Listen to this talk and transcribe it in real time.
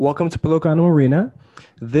Welcome to Pelocano Arena.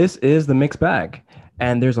 This is the mixed bag,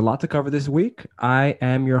 and there's a lot to cover this week. I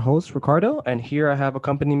am your host, Ricardo, and here I have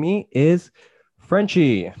accompanying me is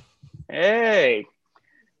Frenchie. Hey,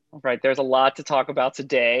 all right, there's a lot to talk about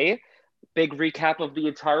today. Big recap of the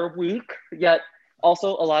entire week, yet also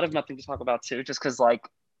a lot of nothing to talk about too, just because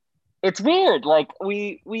it's weird.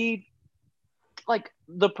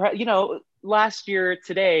 Last year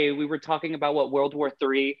today we were talking about what World War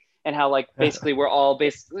III and how basically we're all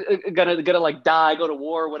gonna like die, go to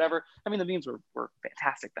war, whatever. I mean the memes were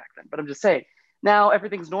fantastic back then, but I'm just saying now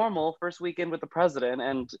everything's normal. First weekend with the president,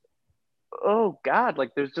 and oh god,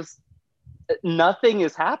 like there's just nothing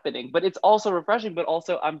is happening, but it's also refreshing, but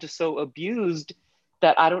also I'm just so abused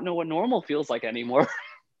that I don't know what normal feels like anymore.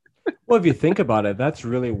 Well, if you think about it, that's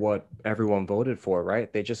really what everyone voted for,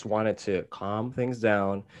 right? They just wanted to calm things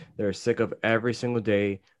down. They're sick of every single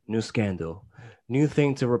day, new scandal, new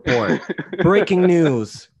thing to report, breaking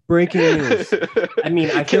news, breaking news. I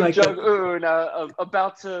mean, I feel Kim like Jong Un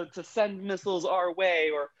about to send missiles our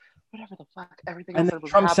way, or whatever the fuck everything and else then that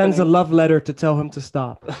was Trump sends a happening. love letter to tell him to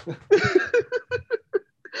stop.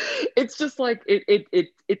 It's just like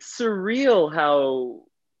it's surreal how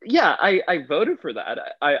yeah, I voted for that.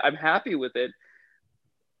 I'm happy with it.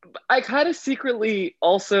 I kind of secretly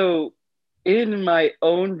also, in my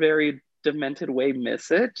own very demented way, miss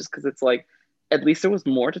it just because it's like at least there was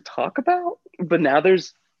more to talk about. But now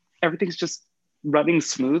there's everything's just running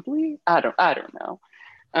smoothly. I don't know.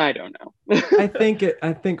 I don't know. I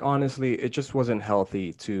think honestly, it just wasn't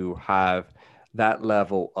healthy to have that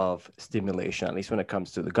level of stimulation, at least when it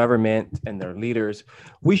comes to the government and their leaders.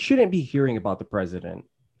 We shouldn't be hearing about the president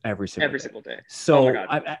every single Every day. single day. Oh my So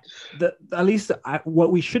god. at least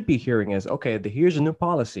what we should be hearing is, okay, here's a new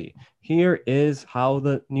policy. Here is how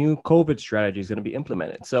the new COVID strategy is going to be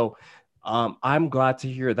implemented. So I'm glad to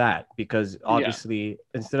hear that because Yeah. obviously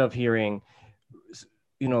instead of hearing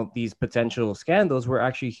these potential scandals, we're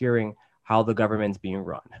actually hearing how the government's being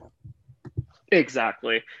run.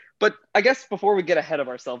 Exactly. But I guess before we get ahead of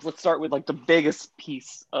ourselves, let's start with like the biggest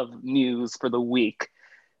piece of news for the week.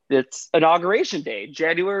 It's inauguration day,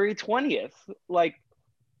 January 20th. Like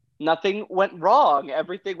nothing went wrong.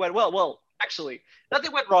 Everything went well. Well, actually,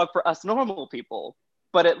 nothing went wrong for us normal people,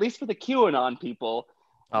 but at least for the QAnon people,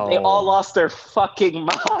 they all Oh, lost their fucking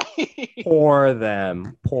mind. poor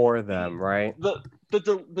them, right?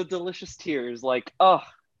 The delicious tears, like oh,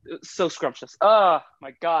 so scrumptious. Oh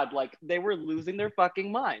my god, like they were losing their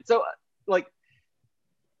fucking mind. So like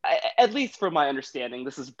at least from my understanding,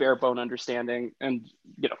 this is bare bone understanding, and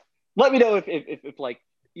let me know if like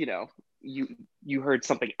you know you you heard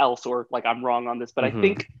something else or like I'm wrong on this, but I Mm-hmm.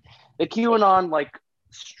 think the QAnon like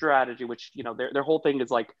strategy, which their whole thing is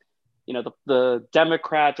like the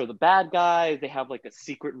Democrats or the bad guys, they have like a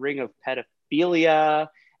secret ring of pedophilia,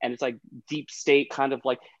 and it's like deep state kind of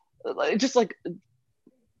like just like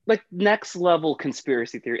next level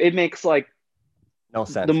conspiracy theory. It makes like No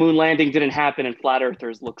the sense. moon landing didn't happen and flat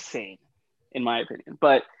earthers look sane, in my opinion.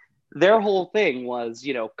 But their whole thing was,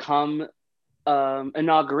 come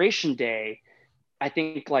inauguration day, I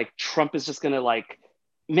think like Trump is just gonna like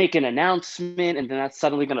make an announcement, and then that's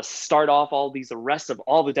suddenly gonna start off all these arrests of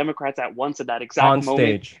all the Democrats at once at that On exact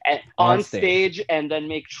moment, stage. and On on stage. stage, and then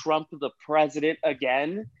make Trump the president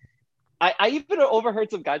again. I even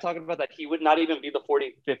overheard some guy talking about that he would not even be the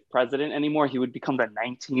 45th president anymore. He would become the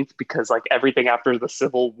 19th because like everything after the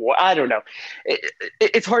Civil War. I don't know.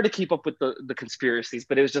 It's hard to keep up with the conspiracies,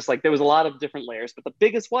 but it was just like there was a lot of different layers. But the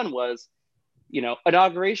biggest one was,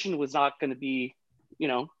 inauguration was not going to be, you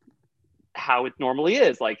know, how it normally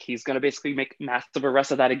is. Like he's going to basically make massive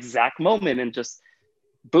arrests at that exact moment, and just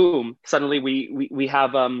boom, suddenly we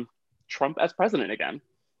have Trump as president again.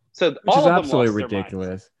 So Which is all of them absolutely lost their minds.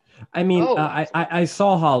 ridiculous. I mean, Oh, I absolutely.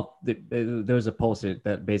 saw how there was a post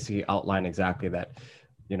that basically outlined exactly that,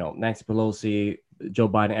 Nancy Pelosi, Joe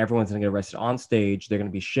Biden, everyone's going to get arrested on stage. They're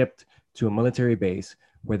going to be shipped to a military base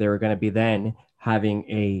where they're going to be then having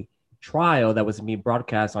a trial that was going to be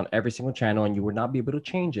broadcast on every single channel, and you would not be able to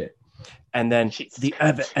change it. And then Jesus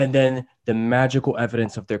Christ. the magical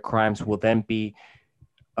evidence of their crimes will then be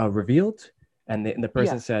revealed, and the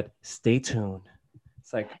person Yeah. said, "Stay tuned."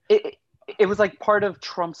 It's like It, it was like part of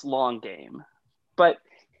Trump's long game. But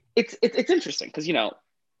it's interesting because,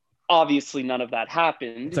 obviously none of that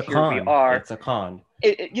happened. it's a Here we con. are. It's a con.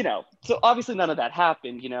 So obviously none of that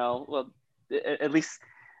happened, well, at least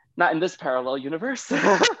not in this parallel universe.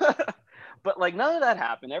 But like none of that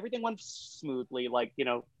happened. Everything went smoothly. Like,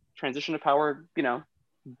 transition of power,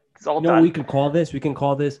 it's all You know what we done. can call this? We can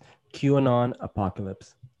call this QAnon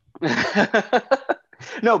apocalypse.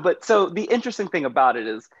 No, but so the interesting thing about it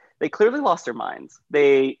is they clearly lost their minds.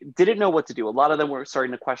 They didn't know what to do. A lot of them were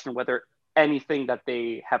starting to question whether anything that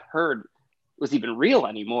they have heard was even real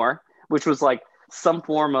anymore, which was like some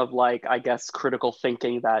form of like, I guess, critical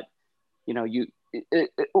thinking that, you know, it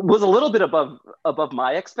was a little bit above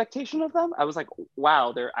my expectation of them. I was like,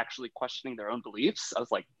 wow, they're actually questioning their own beliefs. I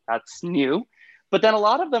was like, that's new. But then a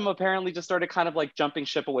lot of them apparently just started kind of like jumping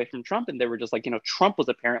ship away from Trump. And they were just like, you know, Trump was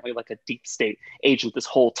apparently like a deep state agent this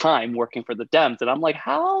whole time working for the Dems. And I'm like,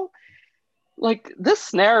 how? Like,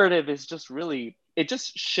 this narrative is just really, it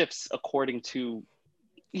just shifts according to,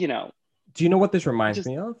 you know, Do you know what this reminds just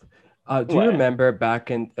me of? Do you what? remember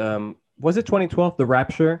back in was it 2012, the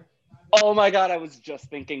Rapture? Oh my God, I was just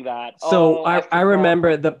thinking that. So Oh, I I forgot remember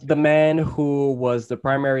about the that too. man who was the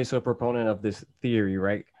primary sole proponent of this theory,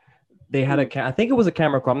 right? They had Mm. I think it was a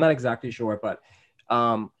camera call. I'm not exactly sure, but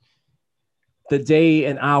um, the day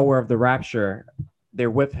and hour of the rapture,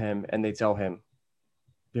 they're with him and they tell him,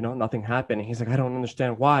 you know, nothing happened. And he's like, I don't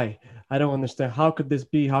understand why. I don't understand. How could this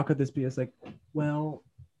be? How could this be? It's like, well,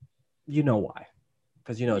 you know why?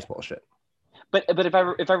 Because you know it's Yeah. bullshit. But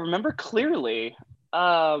if I remember clearly,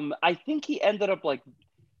 I think he ended up like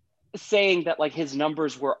saying that like his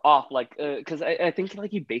numbers were off, like because I think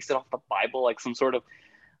like he based it off the Bible, like some sort of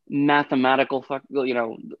mathematical you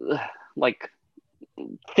know, like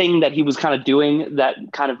thing that he was kind of doing that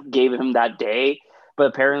kind of gave him that day. But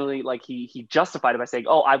apparently, like he justified it by saying,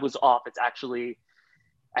 "Oh, I was off. It's actually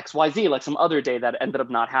XYZ, like some other day that ended up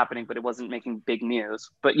not happening, but it wasn't making big news."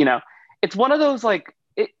 But you know, it's one of those like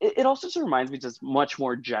it also just reminds me just much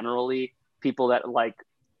more generally people that like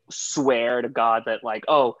swear to God that like,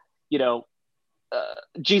 oh, you know,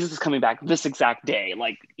 Jesus is coming back this exact day,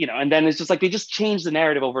 like, you know, and then it's just like they just change the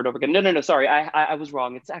narrative over and over again. No, no, no, sorry, I was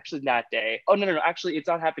wrong. It's actually that day. Oh no, no, no, actually, it's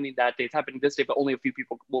not happening that day. It's happening this day, but only a few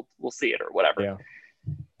people will see it or whatever. Yeah.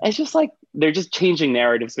 It's just like they're just changing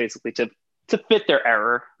narratives basically to fit their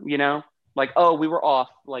error, you know? Like, oh, we were off.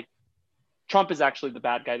 Like Trump is actually the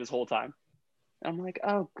bad guy this whole time. And I'm like,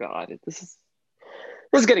 oh God, this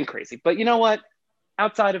is getting crazy. But you know what?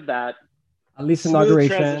 Outside of that, At least smooth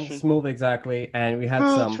inauguration, transition. smooth exactly. And we had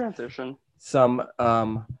Smooth transition. some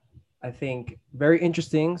I think very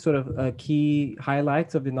interesting sort of key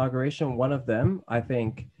highlights of the inauguration. One of them, I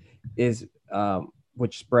think, is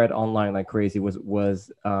which spread online like crazy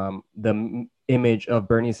was the image of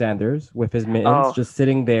Bernie Sanders with his mittens Oh, just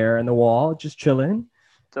sitting there on the wall, just chilling.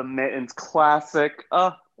 the mittens classic.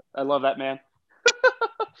 Oh, I love that man.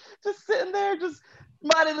 Just sitting there, just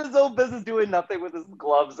minding his own business, doing nothing with his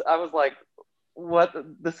gloves. I was like, what?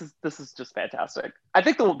 This is just fantastic. I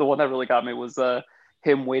think the one that really got me was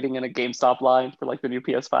him waiting in a GameStop line for like the new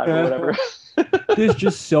PS5 or whatever. There's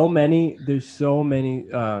just there's so many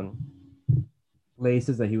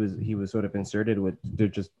places that he was sort of inserted with. They're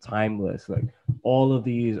just timeless. Like all of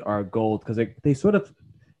these are gold because they sort of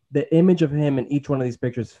the image of him in each one of these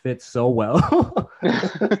pictures fits so well.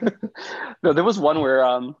 No, there was one where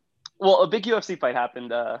well, a big UFC fight happened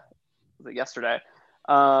was it yesterday?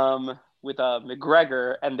 With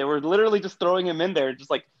McGregor, and they were literally just throwing him in there, just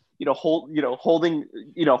like holding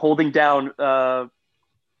down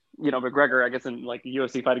McGregor, I guess in like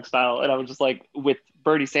UFC fighting style, and I was just like with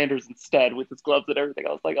Bernie Sanders instead with his gloves and everything.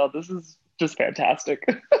 I was like, oh, this is just fantastic.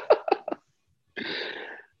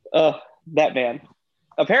 uh, that man.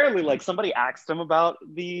 Apparently, like somebody asked him about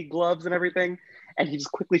the gloves and everything, and he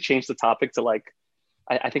just quickly changed the topic to like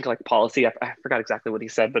I think like policy. I forgot exactly what he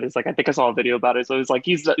said, but it's like I think I saw a video about it. So it's like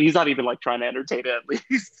he's not even like trying to entertain it. At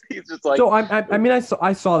least he's just like, So I mean I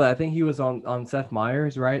saw that. I think he was on Seth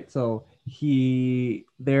Meyers, right? So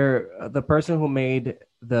the person who made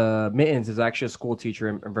the mittens is actually a school teacher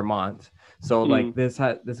in Vermont. So like mm,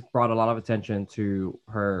 this brought a lot of attention to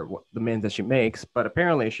her the mittens that she makes, but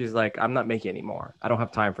apparently she's like, I'm not making anymore. I don't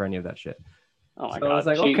have time for any of that shit. oh my So I was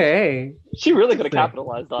god, like, okay, she really could have interesting.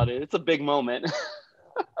 capitalized on it. It's a big moment.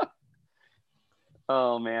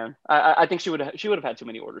 Oh man, I think she would have had too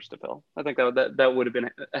many orders to fill. I think that would have been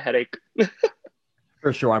a headache.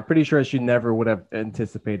 For sure. I'm pretty sure she never would have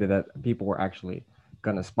anticipated that people were actually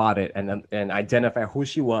gonna spot it and identify who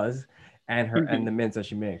she was and her and the Hmm. mints that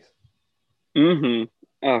she makes. Hmm.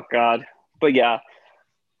 Oh god, but yeah,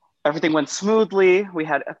 everything went smoothly. We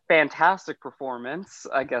had a fantastic performance.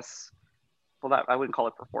 I guess. Well, that I wouldn't call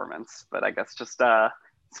it performance, but I guess just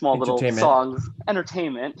small little Entertainment. songs,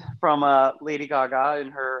 entertainment from Lady Gaga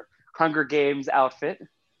in her Hunger Games outfit.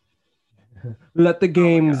 Let the Oh my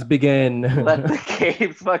games god, let begin. the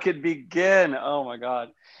games fucking begin! Oh my god,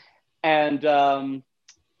 and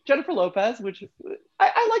Jennifer Lopez, which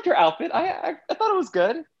I liked her outfit. I thought it was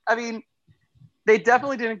good. I mean, they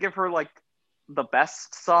definitely didn't give her like the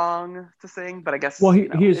best song to sing, but I guess Well,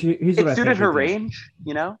 it, here's what it I suited think they her did. range,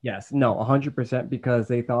 you know. Yes, no, 100% because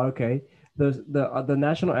they thought, okay, the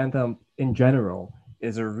national anthem in general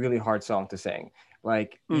is a really hard song to sing.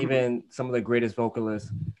 Like Mm-hmm. even some of the greatest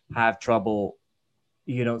vocalists have trouble,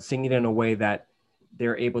 singing in a way that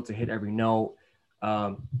they're able to hit every note.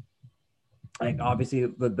 Um, like obviously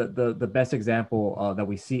the best example that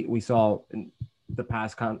we saw in the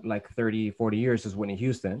past like 30, 40 years is Whitney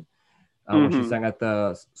Houston when she Mm-hmm. sang at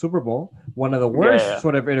the Super Bowl. One of the Yeah, worst yeah.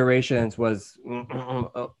 sort of iterations was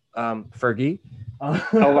Fergie.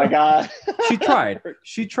 Oh my god. She tried.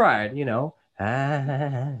 She tried, Oh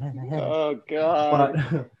but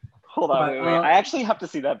god. Hold on, but wait. I actually have to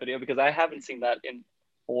see that video because I haven't seen that in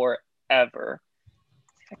forever.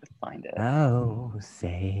 See if I can find it. oh,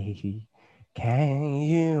 say, can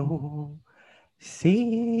you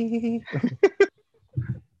see?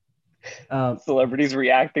 um, Celebrities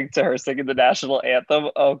reacting to her singing the national anthem.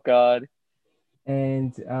 Oh god.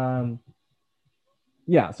 and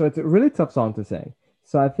yeah, so it's a really tough song to sing.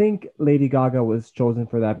 So I think Lady Gaga was chosen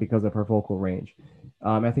for that because of her vocal range.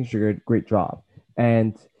 I think she did a great job.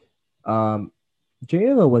 And um,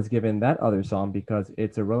 J-Lo was given that other song because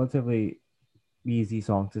it's a relatively easy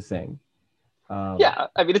song to sing. Yeah,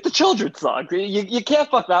 I mean it's a children's song. You can't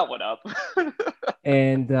fuck that one up.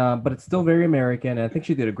 And but it's still very American. And I think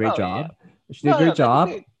she did a great Oh yeah. job. She did a No, great no, job.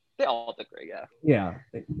 they all did great. Yeah. Yeah,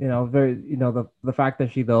 very. The fact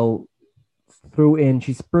that she though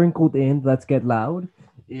she sprinkled in "Let's Get Loud"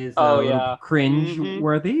 is Oh a little yeah. cringe Mm-hmm.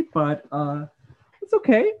 worthy, but it's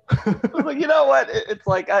okay. I was like, you know what? It's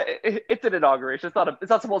like it's an inauguration. It's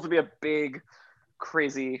not supposed to be a big,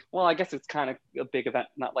 crazy. Well, I guess it's kind of a big event,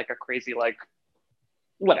 not like a crazy like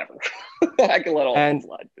whatever. I can let all that and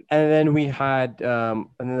slide. and then we had and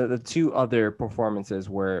then the two other performances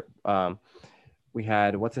were we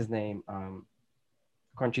had what's his name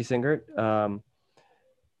country singer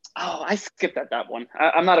Oh, I skipped that one.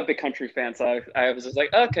 I'm not a big country fan, so I was just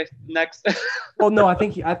like, okay, next. well no I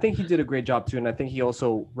think he did a great job too, and I think he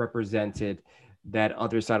also represented that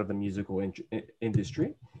other side of the musical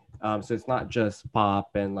industry. So it's not just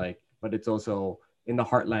pop and like, but it's also in the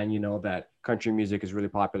heartland, that country music is really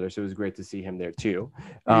popular, so it was great to see him there too.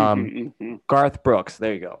 Mm-hmm, mm-hmm. Garth Brooks,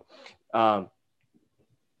 there you go.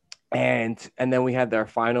 And then we had their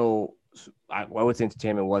final what was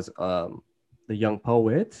entertainment was the young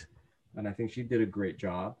poet, and I think she did a great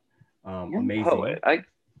job. Young Amazing. poet.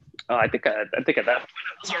 I think that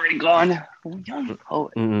was already gone. Young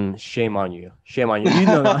poet. Shame on you. Shame on you. You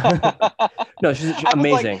know that. No, she's I was like,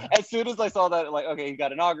 amazing. as soon as I saw that, like, okay, he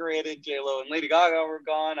got inaugurated, J Lo and Lady Gaga were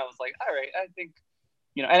gone. I was like, all right, I think,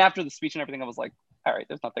 and after the speech and everything, I was like, all right,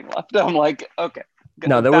 there's nothing left. I'm like, okay,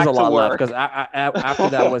 No, there was a back to lot left work. because after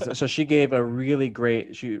that was so she gave a really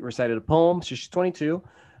great. She recited a poem. She's 22.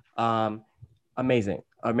 Amazing,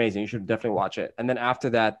 amazing. You should definitely watch it. And then after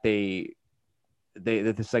that, they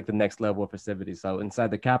this is like the next level of festivities. So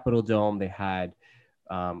inside the Capitol Dome, they had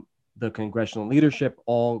the congressional leadership.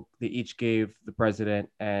 They each gave the president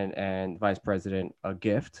and vice president a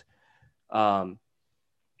gift. So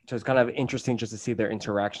it's kind of interesting just to see their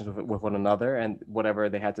interactions with one another and whatever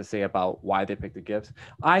they had to say about why they picked the gifts.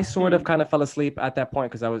 I sort of kind of fell asleep at that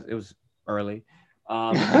point because it was early,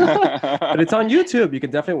 but it's on YouTube. You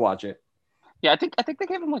can definitely watch it. Yeah, I think they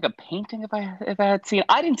gave him like a painting if I had seen.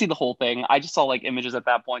 I didn't see the whole thing. I just saw like images at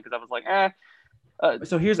that point because I was like,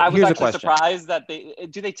 So here's I was a actually question. surprised that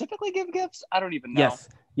they typically give gifts? I don't even know.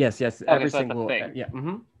 Yes. Okay, Every so that's a single thing. yeah,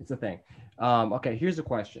 it's a thing. Okay, here's a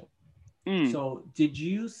question. Mm. So did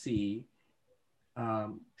you see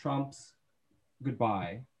Trump's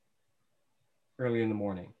goodbye early in the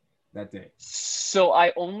morning that day? So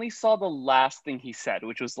I only saw the last thing he said,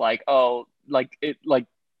 which was like, oh, like it, like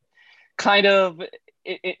kind of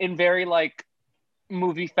in very like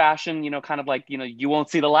movie fashion, kind of like, you won't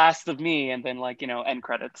see the last of me, and then like, end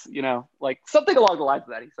credits, like something along the lines of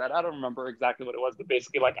that he said. I don't remember exactly what it was, but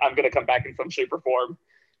basically like, I'm gonna come back in some shape or form.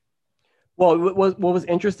 Well, what was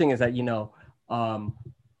interesting is that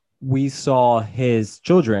we saw his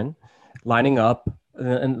children lining up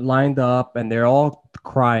and lined up, and they're all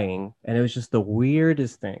crying, and it was just the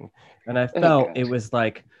weirdest thing. And I felt God. it was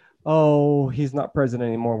like, oh, he's not president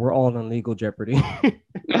anymore. We're all in legal jeopardy.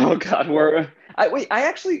 Oh God,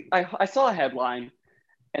 I saw a headline,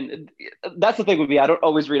 and that's the thing with me. I don't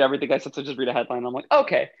always read everything. I sometimes just read a headline. And I'm like,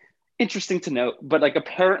 okay, interesting to note. But like,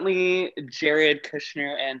 apparently, Jared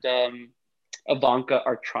Kushner and Ivanka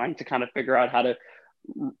are trying to kind of figure out how to,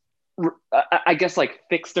 I guess, like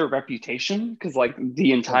fix their reputation, because like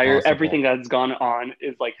the entire Impossible. everything that's gone on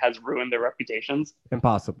is like has ruined their reputations.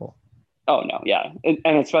 Impossible. Oh no, yeah, and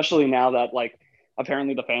especially now that like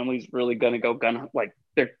apparently the family's really gonna go gun like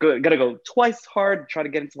they're gonna go twice hard, try to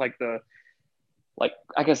get into like the like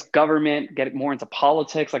I guess government, get more into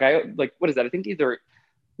politics. Like I like what is that? I think either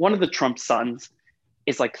one of the Trump sons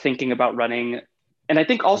is like thinking about running, and I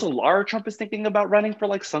think also Laura Trump is thinking about running for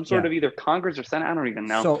like some sort Yeah. of either Congress or Senate. I don't even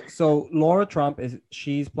know. So Laura Trump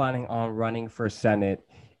she's planning on running for Senate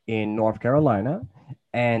in North Carolina,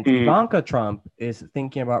 and Mm, Ivanka Trump is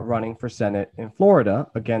thinking about running for Senate in Florida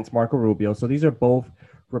against Marco Rubio. So these are both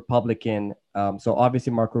Republican. So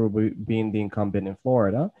obviously Marco Rubio being the incumbent in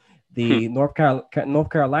Florida, hmm. the North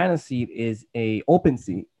Carolina seat is a open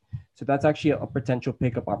seat. So that's actually a potential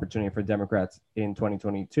pickup opportunity for Democrats in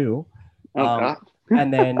 2022. Oh Um, God.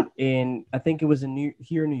 and then I think it was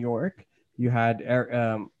here in New York, you had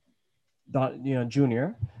Don,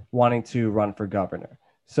 Junior wanting to run for governor.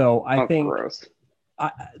 So I Oh, think gross.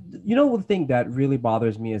 I, the thing that really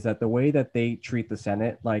bothers me is that the way that they treat the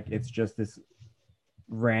Senate, like it's just this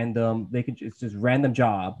it's just random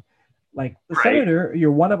job. Like the Right. senator,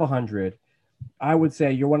 you're one of 100. I would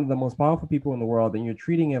say you're one of the most powerful people in the world, and you're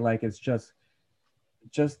treating it like it's just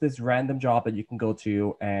this random job that you can go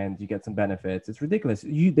to and you get some benefits. It's ridiculous.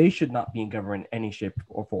 They should not be in government in any shape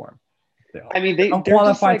or form. They're I mean, they're just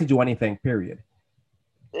unqualified to like do anything. Period.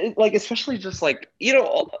 especially just like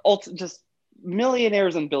just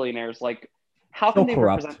millionaires and billionaires. Like, how So can they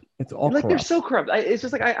represent? corrupt. It's all Like, they're corrupt. so corrupt. It's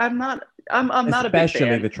just like I'm not a big Especially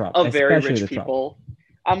fan the Trump. of very Especially rich the Trump. people.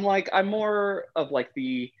 I'm more of like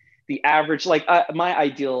the average. Like my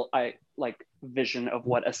ideal like vision of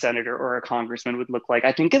what a senator or a congressman would look like.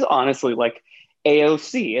 I think is honestly like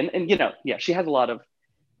AOC, and yeah, she has a lot of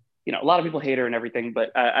a lot of people hate her and everything,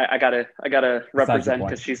 but I gotta Besides the represent point.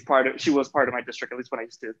 because she was part of my district, at least when I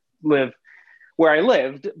used to live where I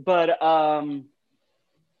lived. But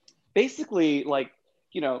basically, like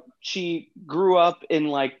she grew up in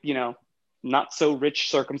like not so rich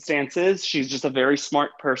circumstances. She's just a very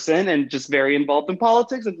smart person and just very involved in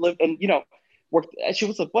politics and lived and worked. She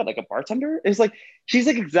was like what, like a bartender? It's like she's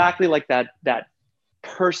like exactly like that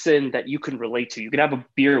person that you can relate to. You can have a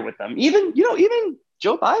beer with them. Even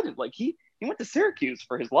Joe Biden, like he went to Syracuse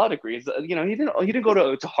for his law degrees. He didn't go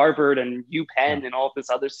to Harvard and Yeah. UPenn and all this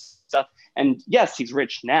other stuff. And yes, he's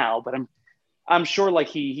rich now, but I'm sure like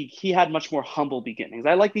he had much more humble beginnings.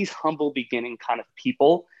 I like these humble beginning kind of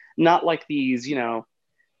people, not like these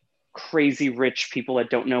crazy rich people that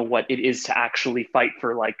don't know what it is to actually fight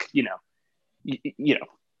for like you know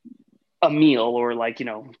a meal or like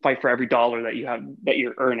fight for every dollar that you have that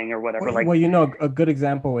you're earning or whatever. Like Well, a good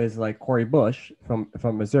example is like Cori Bush from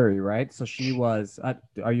Missouri, right? So she was.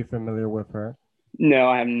 Are you familiar with her? no,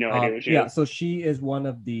 I have no idea what she Yeah. is. So she is one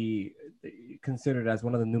of considered as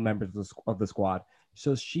one of the new members of the squad.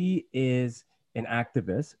 So she is an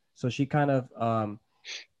activist. So she kind of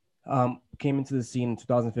came into the scene in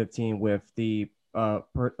 2015 with the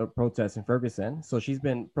protests in Ferguson. So she's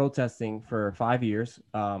been protesting for 5 years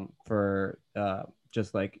for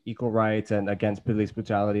just like equal rights and against police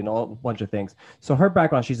brutality and all a bunch of things. So her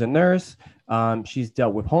background, she's a nurse. She's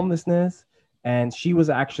dealt with homelessness. And she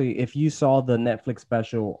was actually, if you saw the Netflix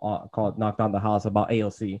special called Knock Down the House about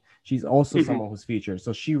AOC, she's also Mm-hmm. someone who's featured.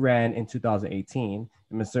 So she ran in 2018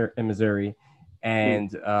 in Missouri,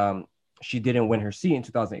 and she didn't win her seat in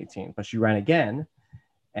 2018, but she ran again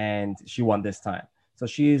and she won this time. So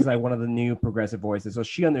she's like one of the new progressive voices. So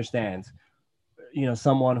she understands,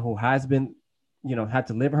 someone who has been, had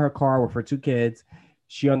to live in her car with her two kids.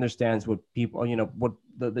 She understands what people, what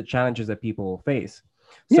the challenges that people face.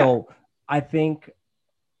 Yeah. So I think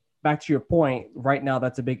back to your point, right now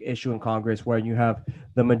that's a big issue in Congress where you have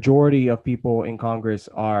the majority of people in Congress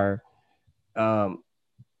are, um,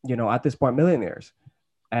 at this point millionaires,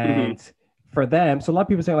 Mm-hmm. and for them, so a lot of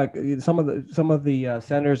people saying like some of the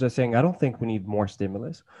senators are saying, I don't think we need more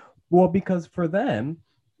stimulus. Well, because for them,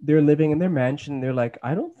 they're living in their mansion. They're like,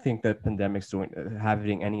 I don't think that pandemic's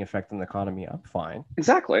having any effect on the economy. I'm fine.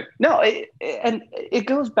 Exactly. No, and it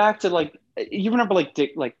goes back to like you remember like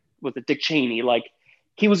Dick, like with the Dick Cheney, like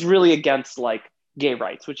he was really against like gay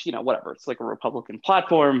rights, which whatever, it's like a Republican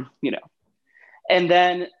platform. And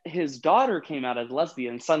then his daughter came out as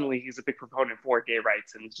lesbian. Suddenly, he's a big proponent for gay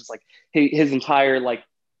rights, and it's just like his entire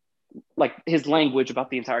like his language about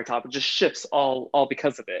the entire topic just shifts all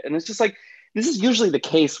because of it. And it's just like this is usually the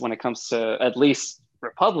case when it comes to at least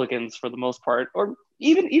Republicans for the most part, or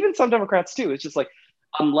even some Democrats too. It's just like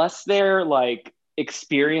unless they're like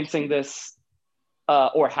experiencing this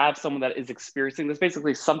or have someone that is experiencing this,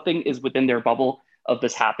 basically something is within their bubble of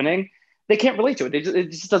this happening. They can't relate to it.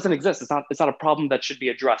 It just doesn't exist. It's not a problem that should be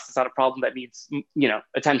addressed. It's not a problem that needs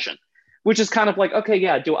attention. which is kind of like, okay,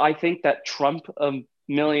 yeah, do I think that Trump,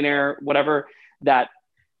 millionaire, whatever, that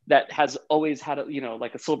has always had a,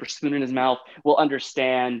 like a silver spoon in his mouth, will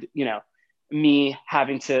understand, me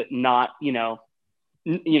having to not,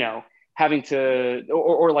 having to,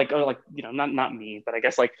 or like, not me, but I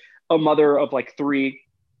guess like a mother of like three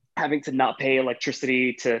having to not pay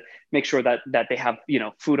electricity to make sure that they have,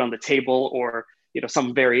 food on the table, or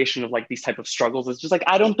some variation of like these type of struggles. It's just like,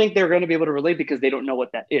 I don't think they're going to be able to relate, because they don't know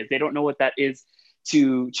what that is. They don't know what that is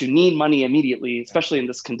to need money immediately, especially in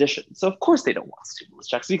this condition. So of course they don't want stimulus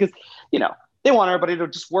checks, because they want everybody to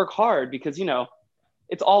just work hard, because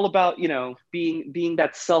it's all about being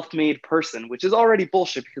that self-made person, which is already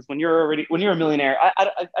bullshit, because when you're a millionaire,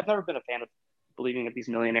 I've never been a fan of believing that these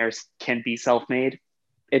millionaires can be self-made.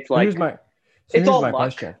 It's So like, it's here's all my luck,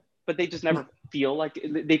 question. but they just never feel like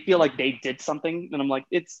they did something. And I'm like,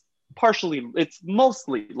 it's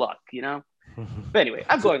mostly luck. But anyway,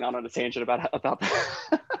 I'm So going on a tangent about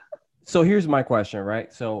that. so here's my question,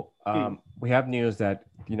 right? So Hmm. we have news that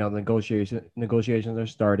negotiations are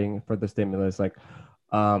starting for the stimulus. Like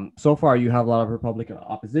so far, you have a lot of Republican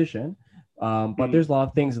opposition, but Hmm. there's a lot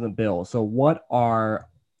of things in the bill. So what are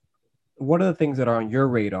the things that are on your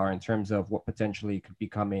radar in terms of what potentially could be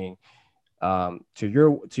coming to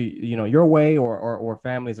your way, or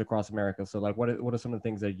families across America? So like what are some of the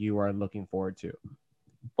things that you are looking forward to?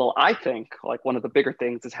 Well, I think like one of the bigger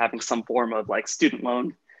things is having some form of like student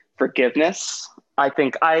loan forgiveness. I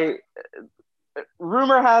think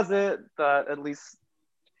rumor has it that, at least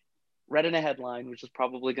read in a headline, which is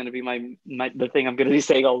probably going to be the thing I'm going to be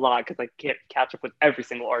saying a lot, because I can't catch up with every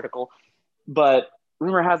single article. But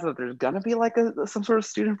rumor has it that there's going to be like some sort of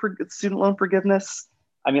student loan forgiveness.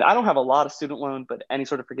 I mean, I don't have a lot of student loan, but any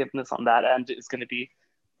sort of forgiveness on that end is going to be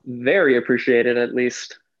very appreciated. At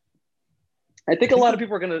least I I think a think lot of that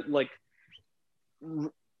people are going to like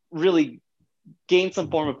really gain some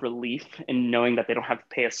form of relief in knowing that they don't have to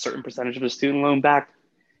pay a certain percentage of the student loan back.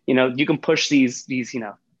 You can push these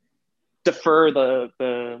defer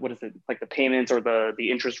the what is it, like the payments or the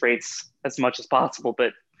interest rates as much as possible.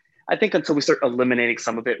 But I think until we start eliminating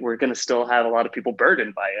some of it, we're going to still have a lot of people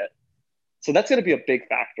burdened by it. So that's going to be a big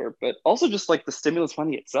factor. But also just like the stimulus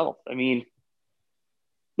money itself. I mean,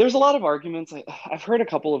 there's a lot of arguments. I've heard a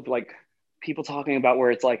couple of like people talking about where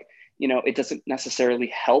it's like, it doesn't necessarily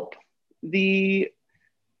help the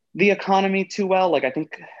economy too well. Like I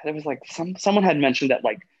think there was like someone had mentioned that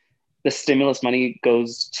like the stimulus money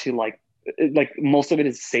goes to like most of it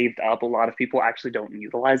is saved up. A lot of people actually don't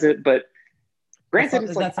utilize it. But granted,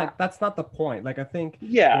 it's like, that's not the point. Like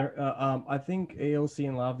yeah. I think AOC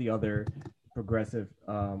and a lot of the other progressive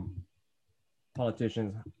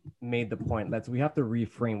politicians made the point that we have to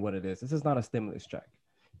reframe what it is. This is not a stimulus check.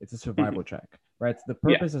 It's a survival Mhm. check, right? The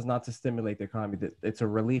Yeah. purpose is not to stimulate the economy. It's a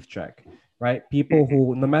relief check, right? People Mhm.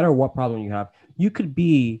 who, no matter what problem you have, you could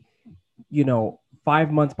be,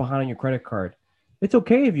 5 months behind on your credit card. It's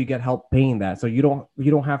okay if you get help paying that, so you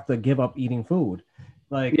don't have to give up eating food.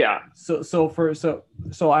 Like Yeah.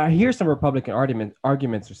 so I hear some Republican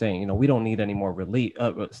arguments are saying, we don't need any more relief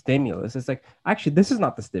stimulus. It's like, actually, this is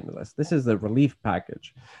not the stimulus. This is the relief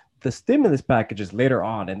package. The stimulus package is later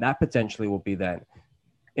on, and that potentially will be then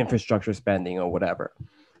infrastructure spending or whatever.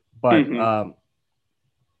 But Mhm.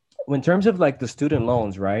 in terms of like the student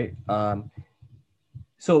loans, right?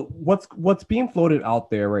 So what's being floated out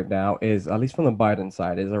there right now is, at least from the Biden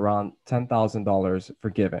side, is around $10,000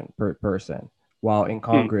 forgiven per person, while in Mhm.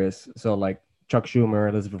 Congress, so like Chuck Schumer,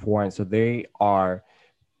 Elizabeth Warren, so they are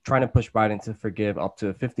trying to push Biden to forgive up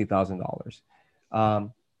to $50,000.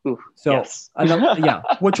 Um, Ooh, so yes. another, yeah,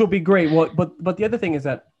 which will be great. Well, but the other thing is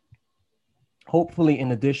that hopefully,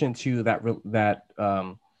 in addition to that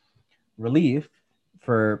relief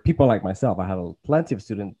for people like myself, I have plenty of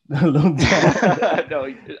student loan debt.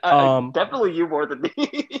 No, um, definitely you more than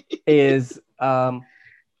me. is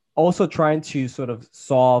also trying to sort of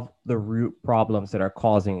solve the root problems that are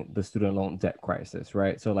causing the student loan debt crisis,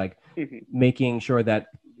 right? So like Mhm. making sure that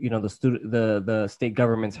the state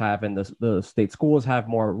governments have, and the state schools have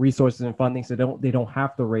more resources and funding, so they don't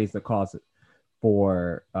have to raise the cost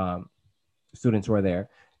for students who are there,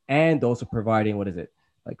 and also providing, what is it,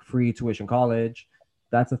 like free tuition college.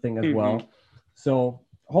 That's a thing as Mhm. well. So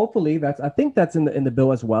hopefully I think that's in the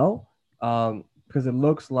bill as well, because it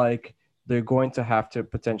looks like they're going to have to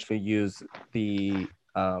potentially use the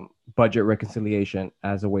budget reconciliation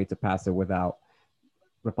as a way to pass it without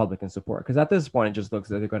Republican support, because at this point it just looks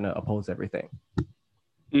like they're going to oppose everything.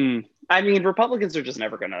 I mean, Republicans are just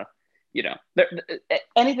never gonna,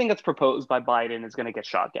 anything that's proposed by Biden is gonna get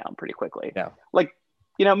shot down pretty quickly. Yeah. Like,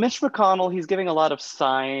 Mitch McConnell, he's giving a lot of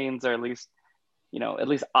signs, or at least at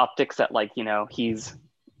least optics that like, he's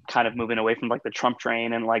kind of moving away from like the Trump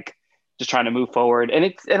train and like just trying to move forward.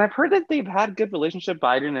 And I've heard that they've had good relationship,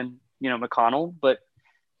 Biden and, McConnell, but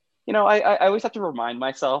I always have to remind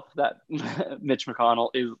myself that Mitch McConnell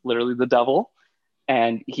is literally the devil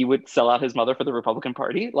and he would sell out his mother for the Republican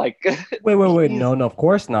Party. Like, Wait. No, of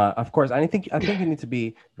course not. Of course. I think you need to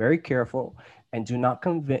be very careful and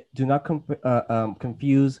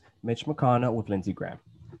confuse Mitch McConnell with Lindsey Graham.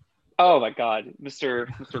 oh my God, Mr.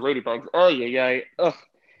 Ladybugs. Oh yeah. Ugh.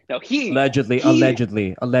 No, Allegedly,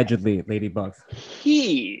 Ladybugs.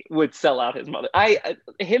 he would sell out his mother.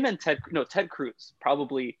 Him and Ted Cruz,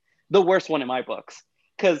 probably the worst one in my books.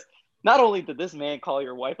 Because not only did this man call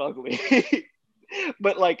your wife ugly,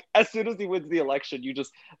 but like as soon as he wins the election, you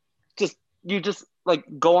just like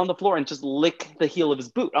go on the floor and just lick the heel of his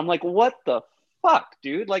boot. I'm like, what the fuck,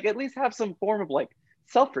 dude? Like at least have some form of like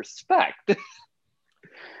self-respect.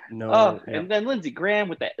 No, yeah. And then Lindsey Graham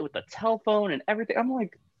with the telephone and everything. I'm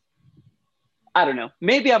like, I don't know.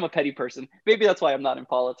 Maybe I'm a petty person. Maybe that's why I'm not in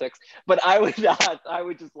politics. But I would not. I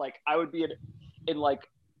would just like. I would be in like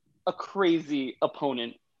a crazy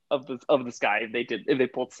opponent of this guy if they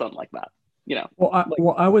pulled something like that.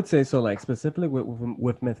 Well, I would say so. Like specifically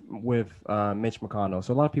with Mitch McConnell.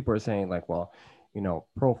 So a lot of people are saying like, well,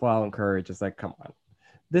 profile and courage. It's like, come on,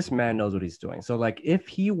 this man knows what he's doing. So like, if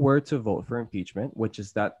he were to vote for impeachment, which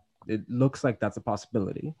is that it looks like that's a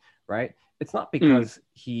possibility, right? It's not because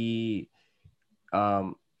he's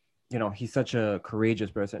such a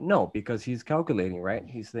courageous person. No, because he's calculating, right?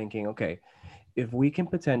 He's thinking, okay, if we can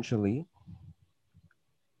potentially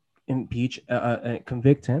impeach,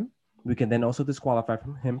 convict him, we can then also disqualify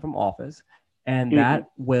him from office. And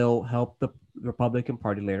that will help the Republican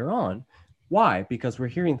Party later on. Why? Because we're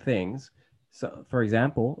hearing things. So, for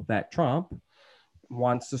example, that Trump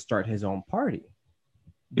wants to start his own party,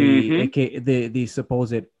 the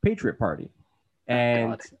supposed Patriot Party.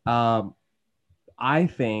 And I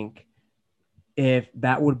think if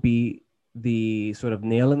that would be the sort of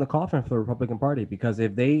nail in the coffin for the Republican Party, because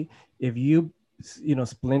if you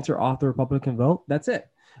splinter off the Republican vote, that's it.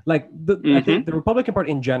 Like I think the Republican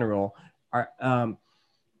Party in general are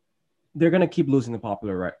they're going to keep losing the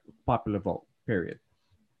popular vote, period.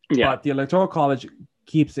 Yeah. But the Electoral College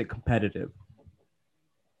keeps it competitive.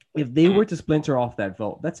 If they were to splinter off that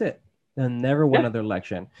vote, that's it. They'll never win another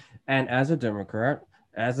election. And as a Democrat,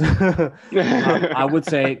 I would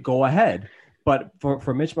say go ahead. But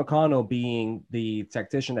for Mitch McConnell being the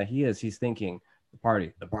tactician that he is, he's thinking the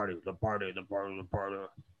party.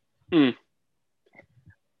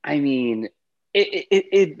 I mean,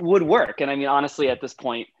 it would work. And I mean, honestly, at this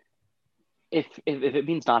point, if it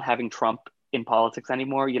means not having Trump in politics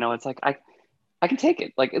anymore, it's like I can take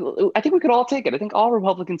it. Like I think we could all take it. I think all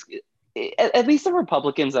Republicans, at least the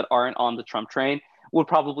Republicans that aren't on the Trump train, would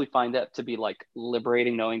probably find that to be like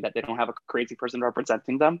liberating, knowing that they don't have a crazy person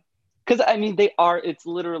representing them. Because I mean,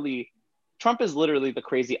 Trump is literally the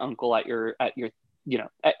crazy uncle at your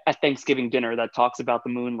at Thanksgiving dinner that talks about the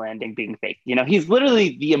moon landing being fake. He's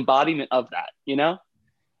literally the embodiment of that.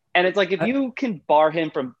 And it's like if you can bar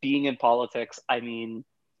him from being in politics, I mean,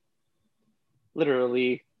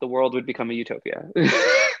 literally the world would become a utopia.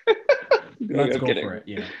 Let's go for it.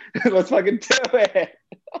 Yeah. Let's fucking do it.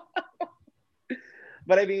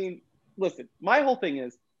 But I mean, listen, my whole thing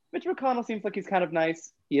is Mitch McConnell seems like he's kind of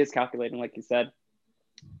nice. He is calculating, like you said.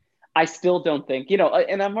 I still don't think,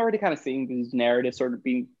 and I'm already kind of seeing these narratives sort of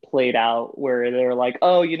being played out where they're like,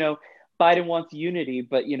 oh, Biden wants unity,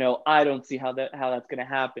 but, I don't see how that's going to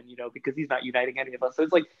happen, because he's not uniting any of us. So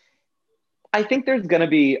it's like, I think there's going to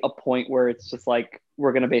be a point where it's just like,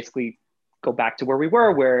 we're going to basically go back to where we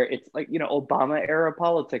were, where it's like, Obama era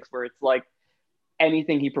politics, where it's like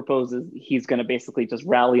anything he proposes, he's going to basically just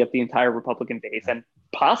rally up the entire Republican base and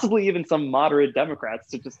possibly even some moderate Democrats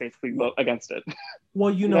to just basically vote against it.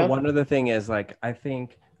 Well, one other thing is like, I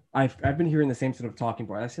think I've been hearing the same sort of talking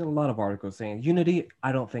point. I've seen a lot of articles saying unity.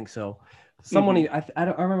 I don't think so. Someone, I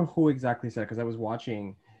don't remember who exactly said, because I was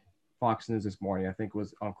watching Fox News this morning. I think it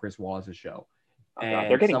was on Chris Wallace's show.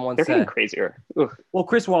 And they're getting crazier. Ugh. Well,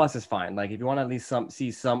 Chris Wallace is fine. Like if you want to at least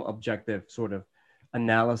see some objective sort of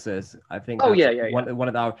analysis, I think. One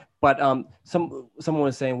of the. But someone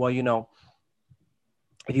was saying, well,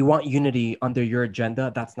 if you want unity under your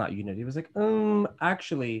agenda, that's not unity. It was like,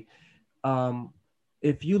 actually,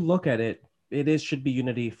 if you look at it, should be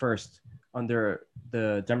unity first under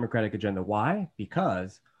the Democratic agenda. Why?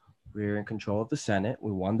 Because we're in control of the Senate.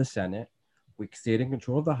 We won the Senate. We stayed in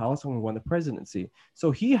control of the House, and we won the presidency.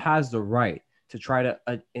 So he has the right to try to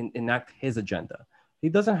enact his agenda. He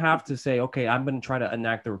doesn't have to say, okay, I'm going to try to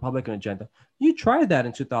enact the Republican agenda. You tried that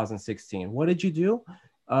in 2016. What did you do?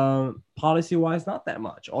 Policy wise, not that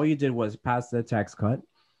much. All you did was pass the tax cut,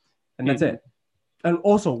 and that's it. And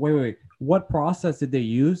also, wait. What process did they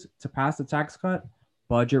use to pass the tax cut?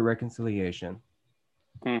 Budget reconciliation.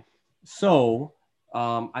 So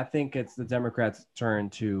I think it's the Democrats' turn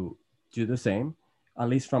to do the same, at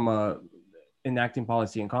least from enacting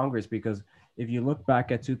policy in Congress, because if you look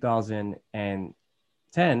back at 2010,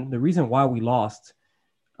 the reason why we lost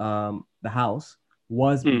the House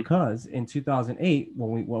was because in 2008,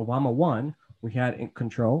 when Obama won, we had in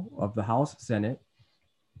control of the House, Senate,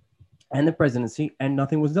 and the presidency, and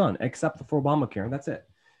nothing was done except for Obamacare, and that's it.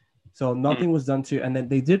 So nothing was done and then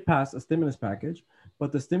they did pass a stimulus package,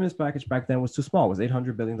 but the stimulus package back then was too small. It was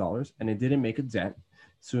 $800 billion, and it didn't make a dent.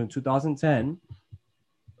 So in 2010,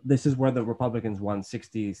 this is where the Republicans won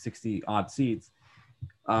 60 odd seats.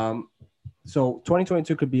 So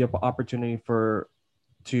 2022 could be an opportunity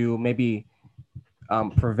to maybe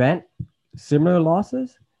prevent similar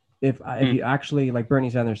losses if you actually, like Bernie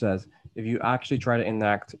Sanders says, if you actually try to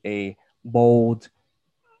enact a bold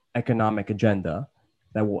economic agenda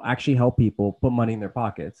that will actually help people put money in their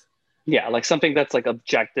pockets. Yeah, like something that's like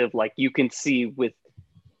objective, like you can see with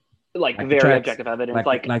like very checks, objective evidence,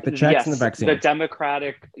 like the checks and the vaccine, the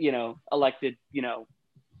Democratic, elected,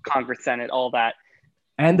 Congress, Senate, all that,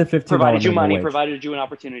 and the $15 provided you money, provided you an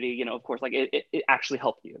opportunity, of course, like it actually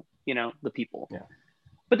helped you, the people. Yeah.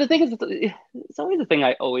 But the thing is, it's always the thing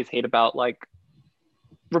I always hate about, like,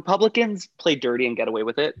 Republicans play dirty and get away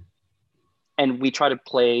with it, and we try to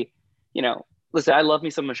play, listen, I love me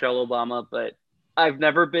some Michelle Obama, but I've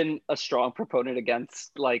never been a strong proponent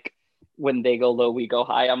against, like, when they go low, we go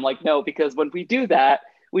high. I'm like, no, because when we do that,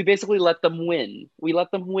 we basically let them win. We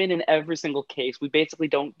let them win in every single case. We basically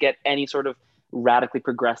don't get any sort of radically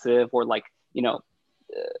progressive or, like,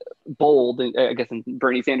 bold, I guess in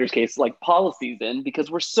Bernie Sanders' case, like, policies in,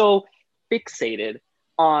 because we're so fixated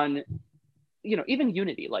on, even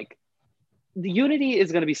unity. Like, the unity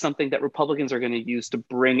is going to be something that Republicans are going to use to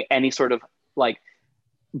bring any sort of, like,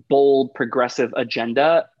 bold progressive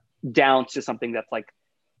agenda down to something that's, like,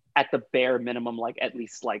 at the bare minimum, like, at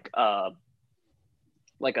least like a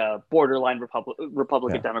borderline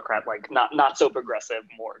Republican Democrat, like not so progressive,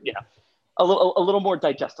 more, a little more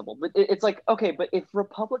digestible. But it's like, okay, but if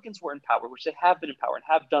Republicans were in power, which they have been in power and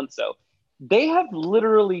have done so, they have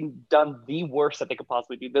literally done the worst that they could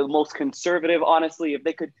possibly do. The most conservative, honestly, if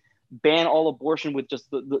they could ban all abortion with just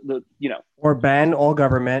the or ban all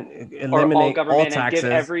government, eliminate all taxes,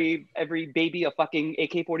 and give every baby a fucking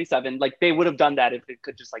AK-47, like, they would have done that if they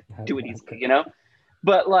could just, like, do it easily,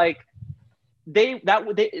 But, like, there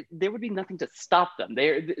would be nothing to stop them.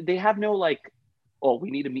 They have no, like, oh, we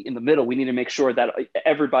need to meet in the middle. We need to make sure that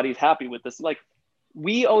everybody's happy with this. Like,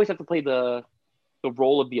 we always have to play the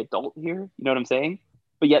role of the adult here. You know what I'm saying?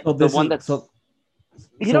 But yet you know what I'm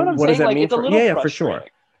saying? What does that mean? It's a little for sure.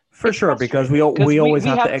 For sure, because we always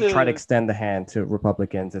have to try to extend the hand to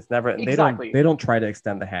Republicans. It's never they don't try to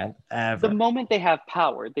extend the hand ever. The moment they have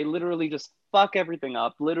power, they literally just fuck everything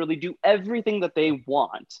up, literally do everything that they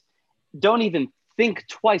want. Don't even think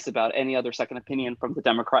twice about any other second opinion from the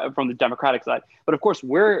Democratic side. But of course,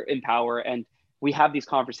 we're in power and we have these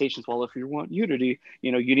conversations. Well, if you want unity,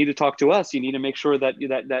 you need to talk to us. You need to make sure that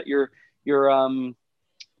you're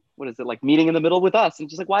what is it, like, meeting in the middle with us. And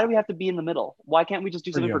just like, why do we have to be in the middle? Why can't we just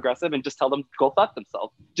do something progressive and just tell them to go fuck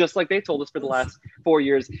themselves? Just like they told us for the last 4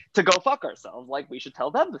 years to go fuck ourselves. Like, we should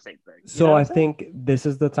tell them the same thing. So I think this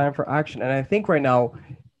is the time for action. And I think right now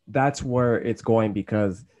that's where it's going,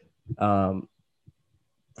 because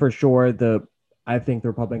for sure, I think the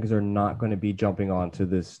Republicans are not going to be jumping onto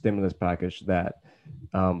this stimulus package that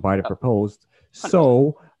Biden proposed. 100%.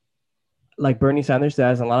 So, like Bernie Sanders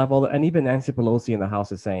says, and even Nancy Pelosi in the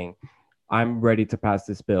House is saying, I'm ready to pass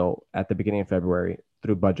this bill at the beginning of February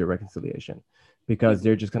through budget reconciliation, because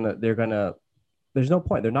there's no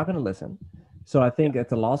point. They're not going to listen. So I think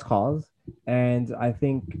it's a lost cause. And I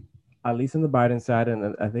think, at least on the Biden side,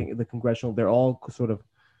 and I think the congressional, they're all sort of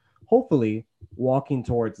hopefully walking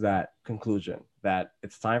towards that conclusion that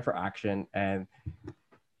it's time for action. And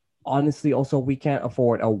honestly, also, we can't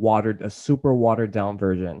afford a super watered down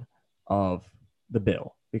version of the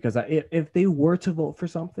bill, because if they were to vote for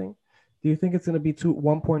something, do you think it's going to be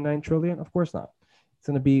 1.9 trillion? Of course not. It's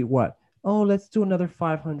going to be what? Oh, let's do another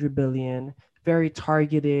 500 billion, very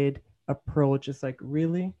targeted approach. It's like,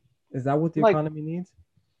 really? Is that what the economy needs?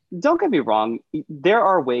 Don't get me wrong. There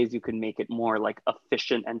are ways you can make it more, like,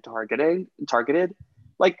 efficient and targeted.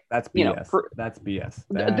 Like, that's BS. That's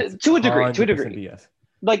BS. To a degree. BS.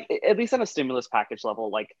 Like, at least on a stimulus package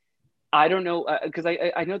level, like, I don't know because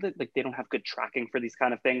I know that like they don't have good tracking for these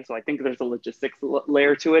kind of things, so I think there's a logistics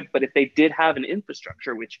layer to it. But if they did have an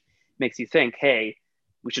infrastructure, which makes you think, hey,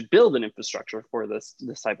 we should build an infrastructure for this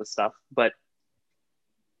type of stuff. But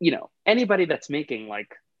anybody that's making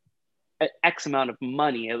like X amount of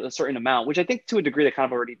money, a certain amount, which I think to a degree they kind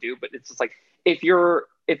of already do, but it's just like if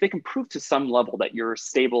they can prove to some level that you're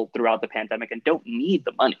stable throughout the pandemic and don't need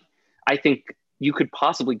the money, I think you could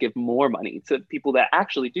possibly give more money to people that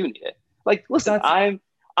actually do need it. Like, listen, That's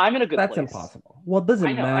I'm in a good that's place. impossible. Well, it doesn't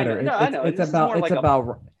I matter. know. No, I know. It's This is about more like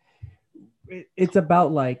it's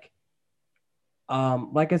about like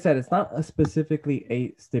I said, it's not specifically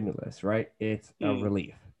a stimulus, right? It's a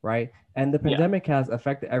relief, right? And the pandemic has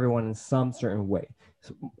affected everyone in some certain way.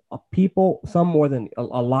 So, people, some more than a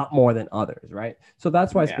lot more than others, right? So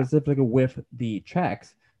that's why specifically with the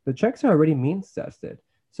checks are already means tested.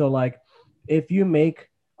 So like, if you make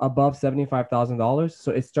above $75,000,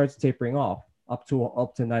 so it starts tapering off up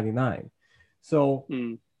to 99. So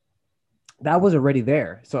that was already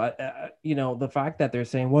there. So, the fact that they're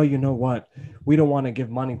saying, well, you know what, we don't want to give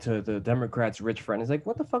money to the Democrats' rich friend, is like,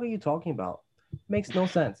 what the fuck are you talking about? Makes no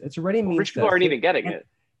sense. It's already means rich people aren't even getting it.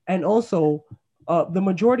 And also, the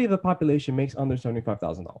majority of the population makes under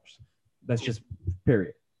 $75,000. That's just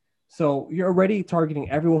period. So you're already targeting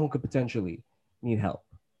everyone who could potentially need help.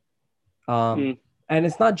 And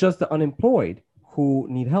it's not just the unemployed who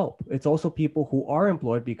need help. It's also people who are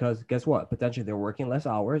employed because guess what? Potentially they're working less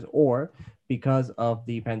hours, or because of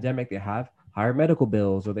the pandemic, they have higher medical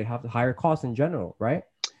bills, or they have higher costs in general, right?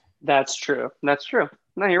 That's true. No,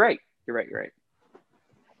 you're right. You're right.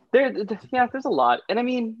 There's a lot. And I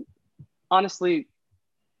mean, honestly,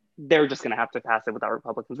 they're just going to have to pass it without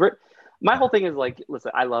Republicans. My whole thing is like,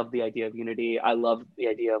 listen, I love the idea of unity. I love the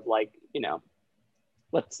idea of like,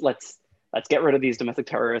 let's get rid of these domestic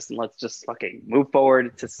terrorists and let's just fucking move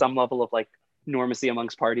forward to some level of like normacy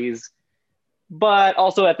amongst parties. But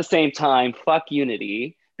also at the same time, fuck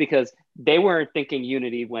unity, because they weren't thinking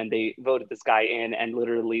unity when they voted this guy in and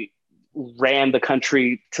literally ran the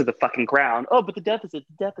country to the fucking ground. Oh, but the deficit.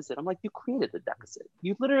 I'm like, you created the deficit.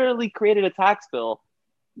 You literally created a tax bill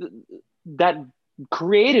that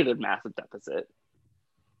created a massive deficit.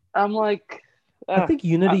 I'm like, I think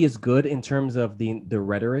unity is good in terms of the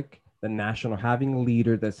rhetoric, the national, having a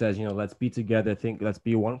leader that says, let's be together, let's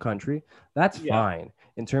be one country. That's fine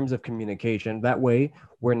in terms of communication. That way,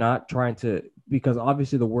 we're not trying to, because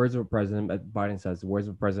obviously the words of President Biden says the words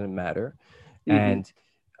of the president matter. And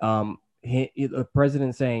the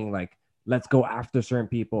president saying like, let's go after certain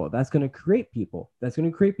people, that's going to create people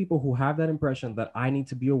who have that impression that I need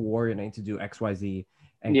to be a warrior and I need to do XYZ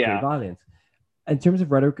and create violence. In terms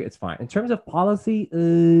of rhetoric, it's fine. In terms of policy,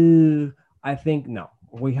 I think no.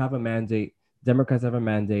 We have a mandate. Democrats have a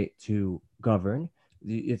mandate to govern.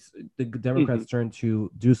 It's the Democrats' turn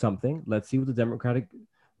to do something. Let's see what the Democratic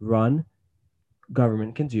run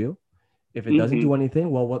government can do. If it doesn't do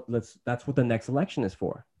anything, well, that's what the next election is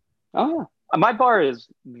for. Oh, my bar is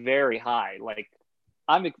very high. Like,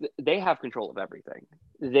 they have control of everything.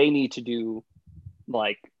 They need to do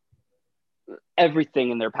like everything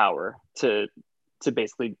in their power to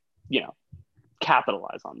basically,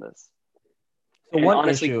 capitalize on this. So and one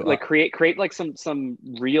honestly, issue, like create like some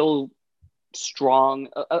real strong,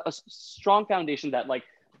 a strong foundation that like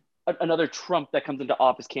another Trump that comes into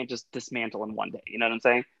office can't just dismantle in one day. You know what I'm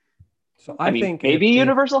saying? So I mean, think maybe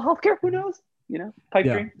universal healthcare. Who knows? Pipe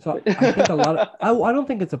dream. So I think a lot of I don't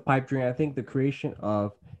think it's a pipe dream. I think the creation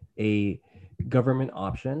of a government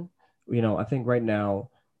option. I think right now,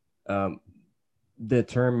 the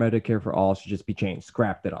term Medicare for all should just be changed.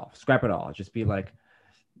 Scrap it all. Just be like,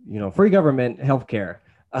 free government healthcare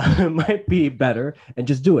might be better, and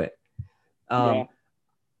just do it.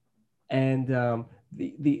 And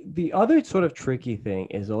the other sort of tricky thing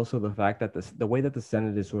is also the fact that the way that the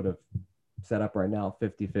Senate is sort of set up right now,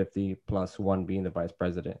 50-50 plus one being the vice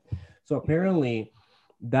president. So apparently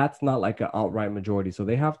that's not like an outright majority. So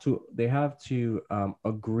they have to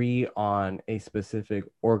agree on a specific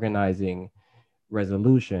organizing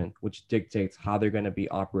resolution, which dictates how they're going to be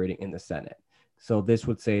operating in the Senate. So this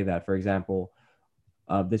would say that, for example,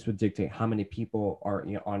 this would dictate how many people are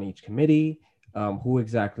on each committee,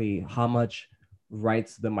 how much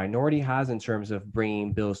rights the minority has in terms of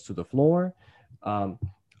bringing bills to the floor.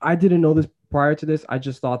 I didn't know this prior to this. I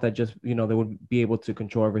just thought that they would be able to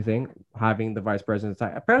control everything, having the vice president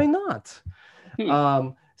side. Apparently not.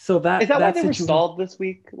 So that is that why they were stalled this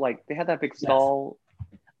week? Like they had that big stall.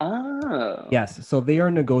 Oh. Yes. So they are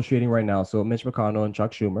negotiating right now. So Mitch McConnell and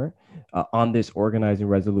Chuck Schumer on this organizing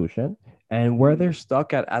resolution. And where they're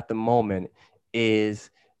stuck at the moment is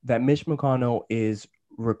that Mitch McConnell is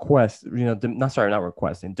request, not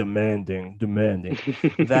requesting, demanding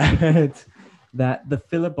that that the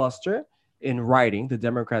filibuster in writing, the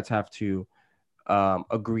Democrats have to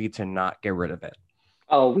agree to not get rid of it.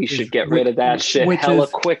 Oh, we should get rid of that shit Which hella is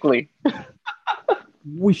quickly.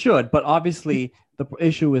 we should, but obviously the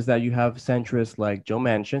issue is that you have centrists like Joe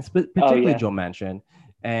Manchin, particularly Joe Manchin,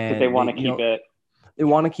 because they and want to keep it. They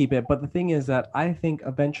want to keep it, but the thing is that I think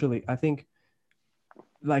eventually,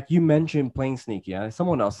 like you mentioned, playing sneaky. And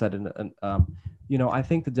someone else said, I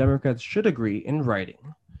think the Democrats should agree in writing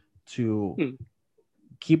to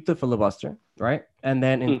keep the filibuster, right? And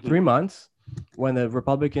then in 3 months, when the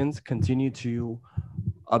Republicans continue to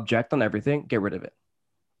object on everything, get rid of it.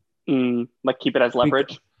 Like keep it as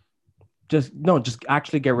leverage. Just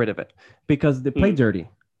actually get rid of it, because they play dirty.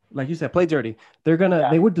 Like you said, play dirty.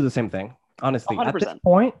 They would do the same thing, honestly. 100%. At this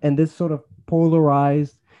point, in this sort of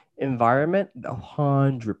polarized environment,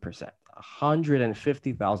 100%,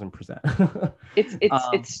 150,000%.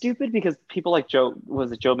 It's stupid because people like Joe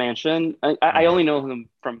Manchin. I only know him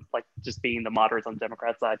from like just being the moderates on the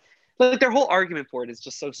Democrat side. Like their whole argument for it is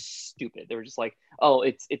just so stupid. They were just like, oh,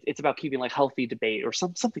 it's about keeping like healthy debate or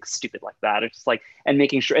something stupid like that. It's just like, and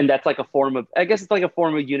making sure, and that's like a form of, I guess it's like a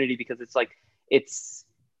form of unity, because it's like it's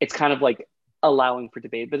kind of like allowing for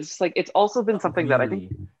debate, but it's just like it's also been something that I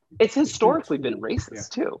think it's historically been racist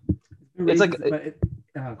too. It's like, go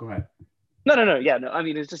ahead. No. Yeah, no. I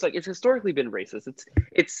mean, it's just like it's historically been racist.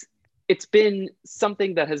 It's been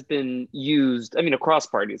something that has been used. I mean, across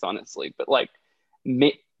parties, honestly, but like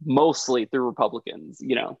mostly through Republicans,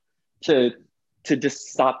 to just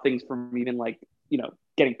stop things from even like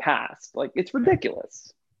getting passed. Like it's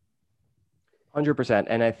ridiculous. 100%,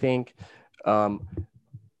 and I think,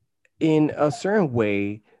 in a certain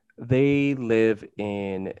way, they live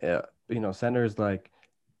in senators like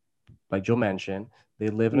Joe Manchin. They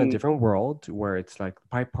live in a different world where it's like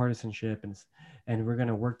bipartisanship and we're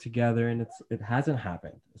gonna work together, and it hasn't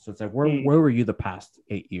happened. So it's like, where were you the past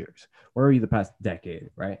 8 years? Where were you the past decade,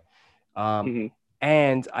 right?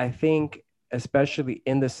 And I think, especially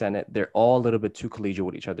in the Senate, they're all a little bit too collegial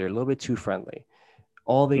with each other, a little bit too friendly.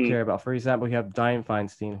 All they care about, for example, you have Dianne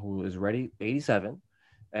Feinstein, who is already 87,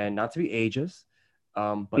 and not to be ageist,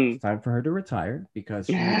 but it's time for her to retire because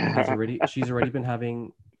she's already been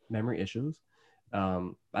having memory issues.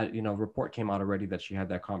 Report came out already that she had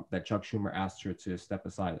that Chuck Schumer asked her to step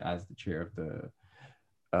aside as the chair of the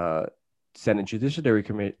Senate Judiciary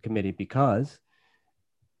Committee because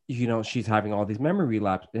she's having all these memory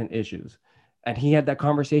relapse and issues, and he had that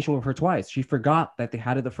conversation with her twice. She forgot that they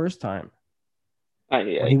had it the first time.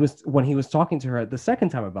 When he was talking to her the second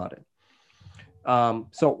time about it.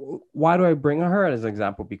 So why do I bring her as an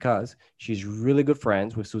example? Because she's really good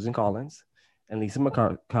friends with Susan Collins and Lisa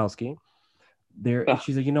Murkowski.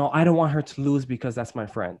 She's like, I don't want her to lose because that's my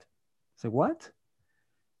friend. It's like, what?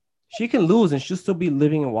 She can lose and she'll still be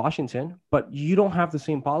living in Washington, but you don't have the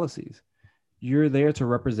same policies. You're there to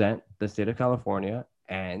represent the state of California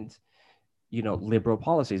and liberal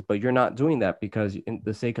policies, but you're not doing that because in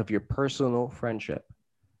the sake of your personal friendship.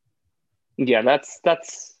 Yeah,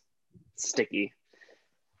 that's sticky.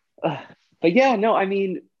 But yeah, no, I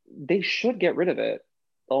mean, they should get rid of it.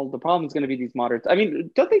 The problem is going to be these moderates. I mean,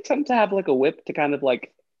 don't they tend to have like a whip to kind of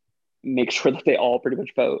like make sure that they all pretty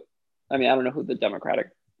much vote? I mean, I don't know who the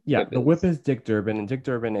Democratic whip is Dick Durbin, and Dick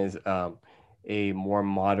Durbin is a more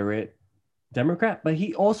moderate Democrat, but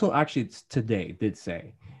he also actually today did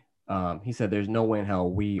say, he said there's no way in hell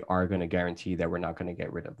we are going to guarantee that we're not going to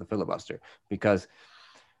get rid of the filibuster because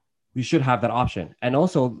we should have that option. And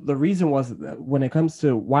also the reason was that when it comes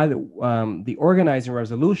to why the organizing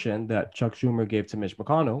resolution that Chuck Schumer gave to Mitch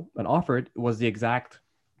McConnell and offered was the exact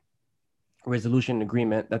resolution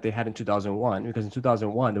agreement that they had in 2001, because in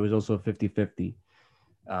 2001, there was also a 50-50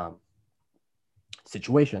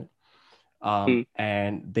 situation.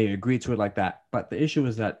 And they agreed to it like that. But the issue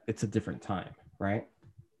is that it's a different time, right?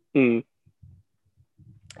 It's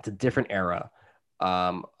a different era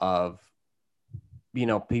of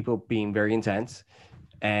people being very intense,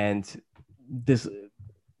 and this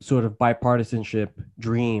sort of bipartisanship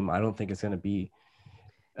dream, I don't think it's going to be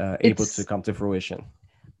able to come to fruition.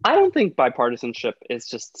 I don't think bipartisanship is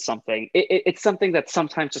just something. It's something that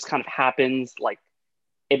sometimes just kind of happens, like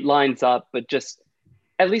it lines up, but just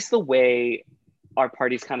at least the way our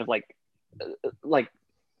parties kind of like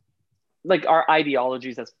our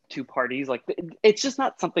ideologies as two parties, like it's just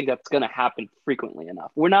not something that's going to happen frequently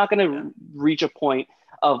enough. We're not going to reach a point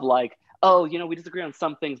of like, oh, we disagree on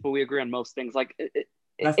some things, but we agree on most things. Like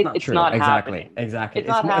that's not true. Not exactly. Happening. Exactly. It's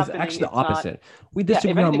actually the opposite. We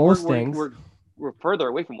disagree on most things. We're further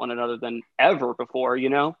away from one another than ever before,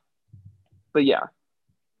 But yeah.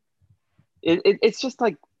 it's just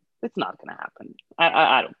like it's not gonna happen.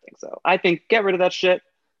 I don't think so. I think get rid of that shit.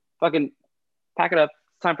 Fucking pack it up.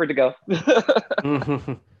 It's time for it to go.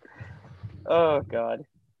 Oh God.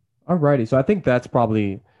 Alrighty, so I think that's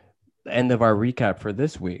probably the end of our recap for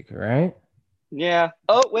this week, right? Yeah.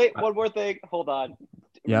 Oh wait, one more thing. Hold on,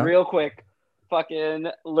 Yeah. real quick. Fucking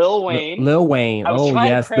Lil Wayne. Lil Wayne. I was Oh trying to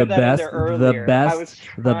yes, cram that in there earlier. I was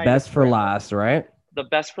the trying to best for cram it. last, right? The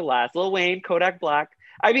best for last. Lil Wayne, Kodak Black.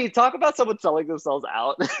 I mean, talk about someone selling themselves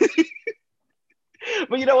out.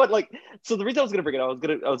 But you know what? Like, so the reason I was gonna bring it up,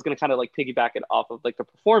 I was gonna kind of like piggyback it off of like the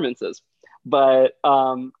performances, but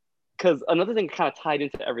because another thing kind of tied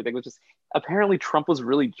into everything was just apparently Trump was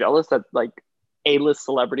really jealous that like A-list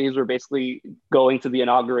celebrities were basically going to the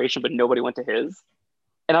inauguration, but nobody went to his.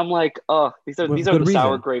 And I'm like, oh, With these are good the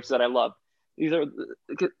sour reason. grapes that I love. These are,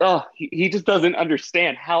 oh, he just doesn't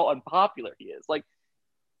understand how unpopular he is. Like,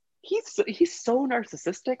 he's so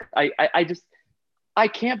narcissistic. I just I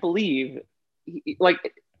can't believe like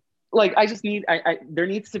I just need I there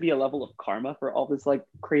needs to be a level of karma for all this like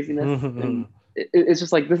craziness, and it's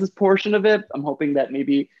just like this is portion of it. I'm hoping that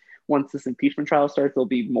maybe once this impeachment trial starts there'll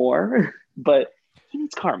be more, but he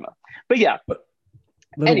needs karma. But yeah, But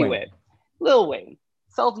Lil Wayne. anyway, Lil Wayne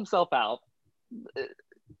sells himself out.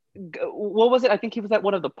 What was it? I think he was at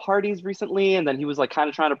one of the parties recently, and then he was like kind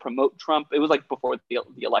of trying to promote Trump. It was like before the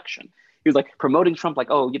election. He was like promoting Trump, like,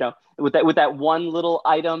 oh, you know, with that one little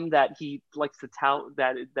item that he likes to tout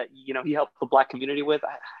that you know he helped the black community with.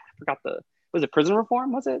 I forgot was it prison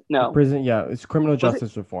reform? Was it no? Prison, yeah, it's criminal Was it?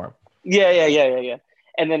 justice reform, Yeah.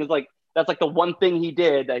 And then it's like that's like the one thing he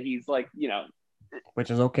did that he's like, you know,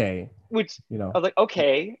 which is okay, which you know. I was like,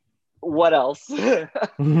 okay, what else? But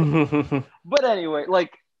anyway,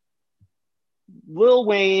 like Lil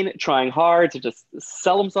Wayne trying hard to just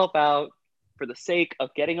sell himself out for the sake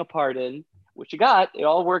of getting a pardon, which he got. It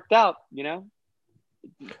all worked out, you know.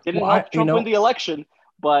 Didn't Well, help Trump win the election,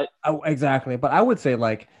 but exactly. But I would say,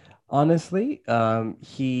 like, honestly,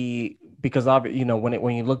 he because you know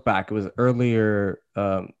when you look back, it was earlier,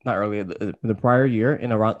 not earlier, the prior year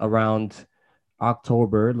in around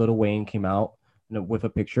October, Lil Wayne came out, you know, with a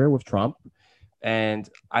picture with Trump. And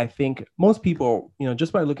I think most people, you know,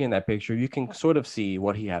 just by looking at that picture, you can sort of see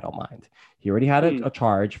what he had on mind. He already had a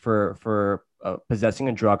charge for possessing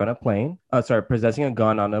a drug on a plane. Possessing a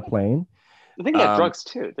gun on a plane. I think he had drugs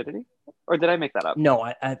too, didn't he? Or did I make that up?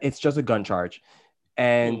 No, it's just a gun charge.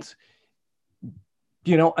 And,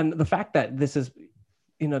 you know, and the fact that this is,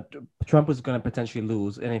 you know, Trump was going to potentially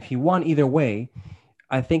lose. And if he won either way,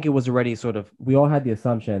 I think it was already sort of, we all had the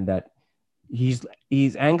assumption that he's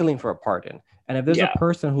angling for a pardon. And if there's a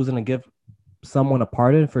person who's going to give someone a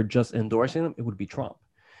pardon for just endorsing them, it would be Trump.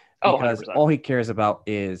 Because all he cares about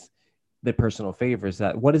is the personal favors.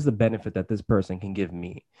 That what is the benefit that this person can give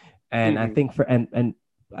me? And I think and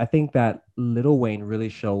I think that Lil Wayne really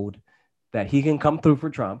showed that he can come through for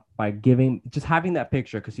Trump by just having that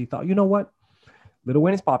picture, because he thought, you know what, Lil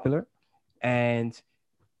Wayne is popular, and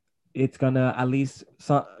it's gonna at least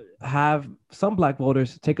have some black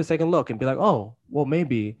voters take a second look and be like, oh, well,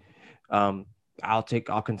 maybe I'll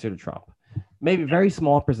consider Trump. Maybe a very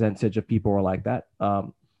small percentage of people are like that.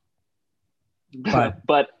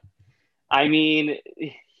 But I mean,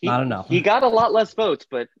 not enough. He got a lot less votes,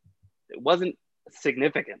 but it wasn't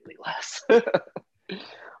significantly less.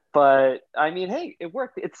 But I mean, hey, it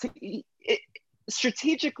worked.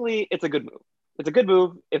 Strategically, it's a good move. It's a good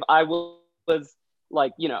move. If I was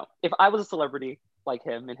like, you know, if I was a celebrity like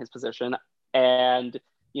him in his position, and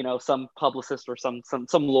you know, some publicist or some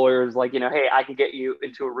lawyers like, you know, hey, I can get you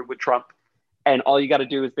into a room with Trump, and all you got to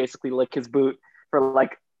do is basically lick his boot for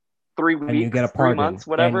like 3 weeks, and you get a 3 pardon, months,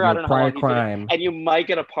 whatever. I don't know how long crime. and you might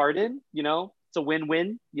get a pardon. You know, it's a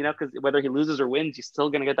win-win. You know, because whether he loses or wins, you're still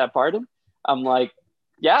gonna get that pardon. I'm like,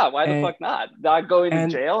 yeah, why the fuck not? Not going to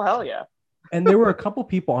jail? Hell yeah. And there were a couple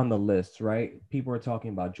people on the list, right? People were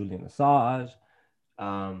talking about Julian Assange,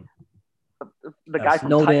 the guy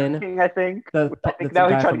Snowden, from Tiger King, I think. I think now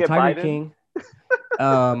he's trying to get Tiger Biden.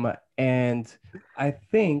 King. And I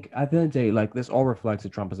think at the end of the day, like, this all reflects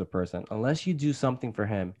that Trump is a person. Unless you do something for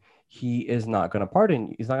him, he is not going to pardon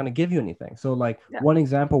you. He's not going to give you anything. So, like, one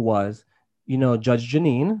example was, you know, Judge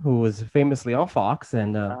Jeanine, who was famously on Fox,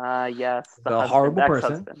 and yes, the horrible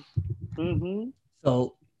person.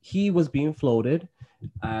 So he was being floated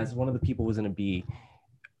as one of the people who was going to be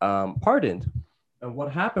pardoned. And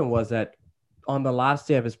what happened was that on the last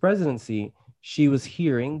day of his presidency, she was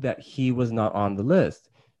hearing that he was not on the list.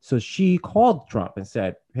 So she called Trump and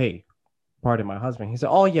said, hey, pardon my husband. He said,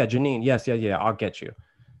 oh, yeah, Jeanine. Yes, yeah, I'll get you.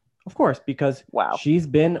 Of course, because she's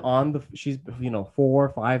been on she's, you know, 4 or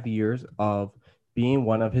 5 years of being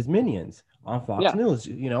one of his minions on Fox Yeah. News,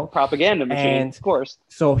 you know, Propaganda machine, and of course.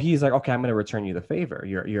 so he's like, okay, I'm going to return you the favor.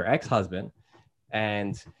 Your ex-husband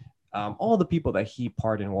and all the people that he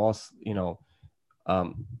pardoned was, you know,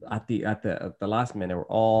 at the last minute were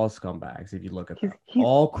all scumbags. If you look at He's them, he's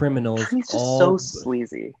all criminals, he's just so all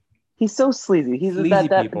sleazy. He's so sleazy. He's sleazy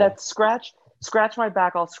people. that scratch my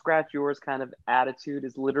back, I'll scratch yours kind of attitude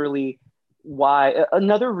is literally why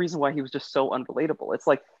another reason why he was just so unrelatable. It's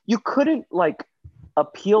like you couldn't like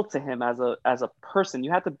appeal to him as a person.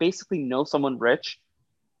 You had to basically know someone rich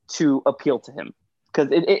to appeal to him because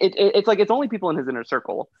it's like it's only people in his inner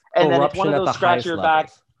circle. And then it's one Corruption of at those the scratch highest your back.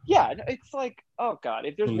 levels. Yeah, it's like, oh God,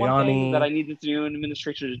 if there's one thing that Giuliani. I needed to do in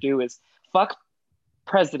administration to do is fuck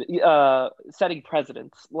president setting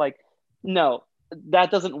precedents. Like, no, that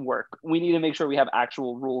doesn't work. We need to make sure we have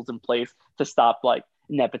actual rules in place to stop like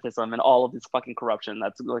nepotism and all of this fucking corruption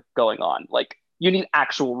that's like going on. Like, you need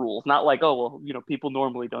actual rules, not like, oh well, you know, people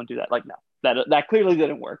normally don't do that. Like, no, that clearly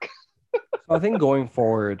didn't work. So I think going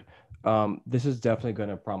forward, this is definitely going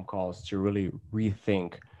to prompt calls to really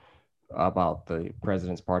rethink about the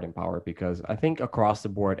president's pardon power, because I think across the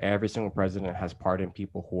board, every single president has pardoned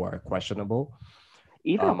people who are questionable.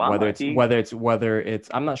 Even Whether Obama, it's whether it's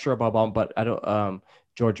I'm not sure about Obama, but I don't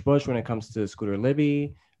George Bush when it comes to Scooter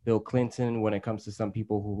Libby, Bill Clinton when it comes to some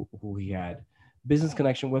people who he had business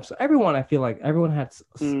connection with. So everyone, I feel like everyone had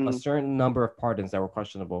a certain number of pardons that were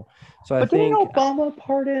questionable. So I but didn't think Obama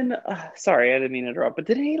pardon? Sorry, I didn't mean to interrupt. But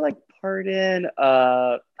didn't he like pardon?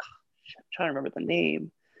 I'm trying to remember the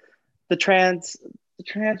name. The trans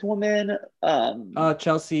woman.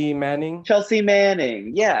 Chelsea Manning. Chelsea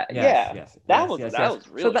Manning. Yeah, Yes, yeah. yes, That yes, was yes, that yes. was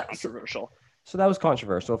really controversial. So that was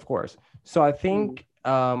controversial, of course. So I Mm. think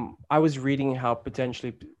I was reading how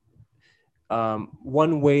potentially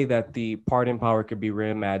one way that the pardon power could be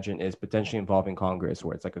reimagined is potentially involving Congress,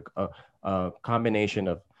 where it's like a combination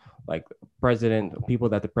of like people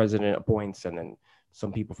that the president appoints, and then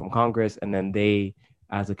some people from Congress, and then they,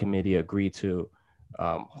 as a committee, agree to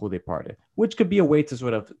who they pardon, which could be a way to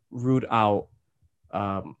sort of root out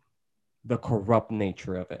um, the corrupt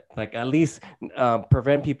nature of it. Like at least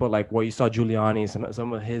prevent people like what you saw Giuliani,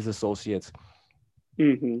 some of his associates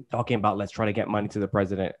Mm-hmm. talking about, let's try to get money to the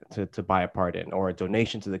president to buy a pardon or a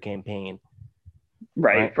donation to the campaign.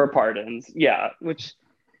 Right, Right. for pardons. Yeah, which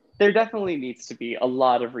there definitely needs to be a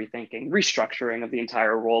lot of rethinking, restructuring of the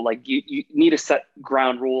entire role. Like you need to set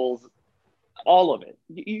ground rules, all of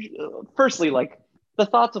it. Firstly, like the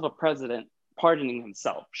thoughts of a president pardoning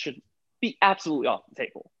himself should be absolutely off the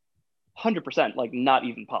table. 100%, like not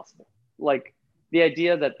even possible. Like the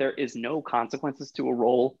idea that there is no consequences to a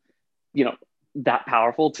role, you know, that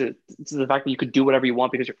powerful to the fact that you could do whatever you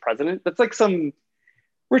want because you're president. That's like some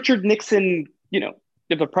Richard Nixon, you know,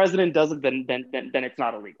 if a president does it, then it's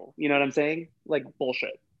not illegal. You know what I'm saying? Like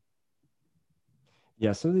bullshit.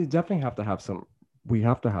 Yeah, so they definitely have to have some. We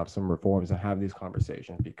have to have some reforms and have these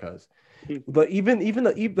conversations, because but even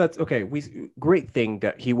that's okay. Great thing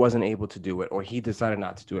that he wasn't able to do it, or he decided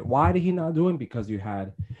not to do it. Why did he not do it? Because you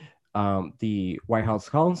had the White House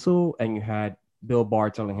counsel and you had Bill Barr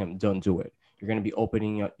telling him, "Don't do it. You're going to be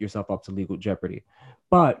opening yourself up to legal jeopardy."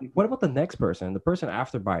 But what about the next person, the person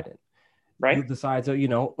after Biden, who Right? decides, oh, you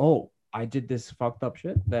know, oh, I did this fucked up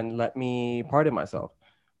shit, then let me pardon myself.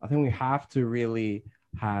 I think we have to really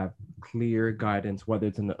have clear guidance, whether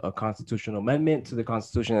it's in a constitutional amendment to the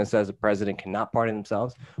Constitution that says the president cannot pardon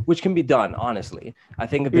themselves, which can be done. Honestly, I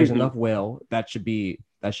think if there's Mm-hmm. enough will, that should be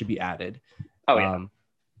added. Oh yeah. Um,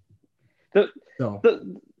 The, so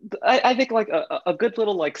I think like a good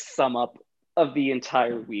little like sum up of the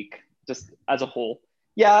entire week, just as a whole.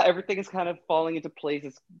 Yeah, everything is kind of falling into place.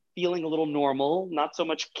 It's feeling a little normal, not so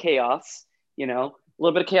much chaos, you know, a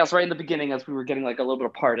little bit of chaos right in the beginning as we were getting like a little bit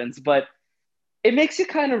of pardons, but it makes you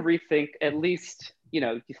kind of rethink, at least, you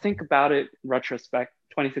know, you think about it in retrospect,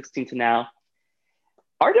 2016 to now,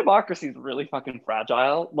 our democracy is really fucking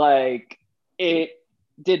fragile. Like it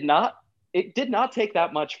did not it did not take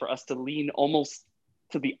that much for us to lean almost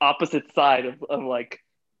to the opposite side of like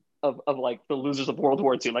of like the losers of World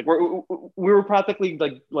War II. Like we were practically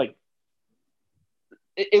like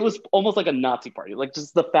it was almost like a Nazi party, like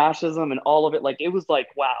just the fascism and all of it. Like it was like,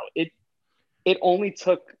 wow, it only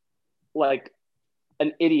took like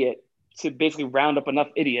an idiot to basically round up enough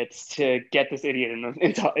idiots to get this idiot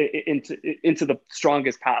into the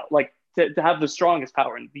strongest power, like to have the strongest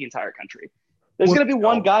power in the entire country. There's well, going to be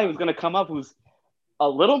one guy who's going to come up who's a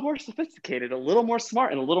little more sophisticated, a little more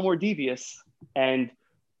smart, and a little more devious. And,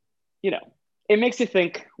 you know, it makes you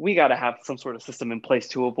think we got to have some sort of system in place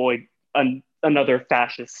to avoid another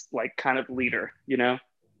fascist, like, kind of leader, you know?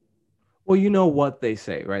 Well, you know what they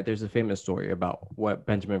say, right? There's a famous story about what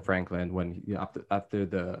Benjamin Franklin, when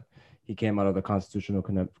he came out of the Constitutional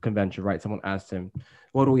Convention, right? Someone asked him,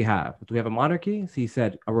 "What do we have? Do we have a monarchy?" So he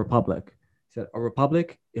said, "A republic." He said, "A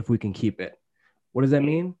republic if we can keep it." What does that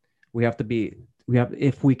mean? We have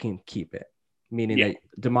if we can keep it, meaning that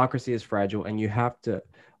democracy is fragile, and you have to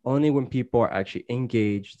only when people are actually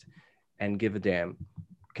engaged and give a damn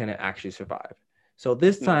can it actually survive. So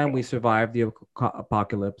this time we survived the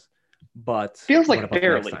apocalypse. But feels what like about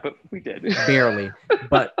barely, next time? but we did. Barely.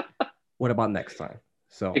 But what about next time?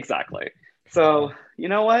 So Exactly. So you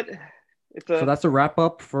know what? so that's a wrap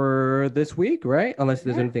up for this week, right? Unless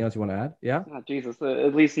there's anything else you want to add. Yeah. Oh, Jesus,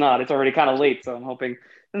 at least not. It's already kind of late, so I'm hoping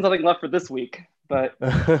there's nothing left for this week. But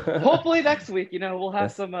hopefully next week, we'll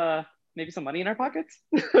have some maybe some money in our pockets.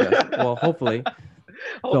 Yes. Well, hopefully.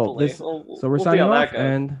 Hopefully. So We'll we're see signing how off, that goes.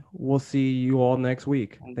 and we'll see you all next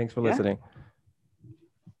week. Thanks for listening.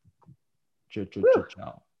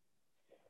 Ciao.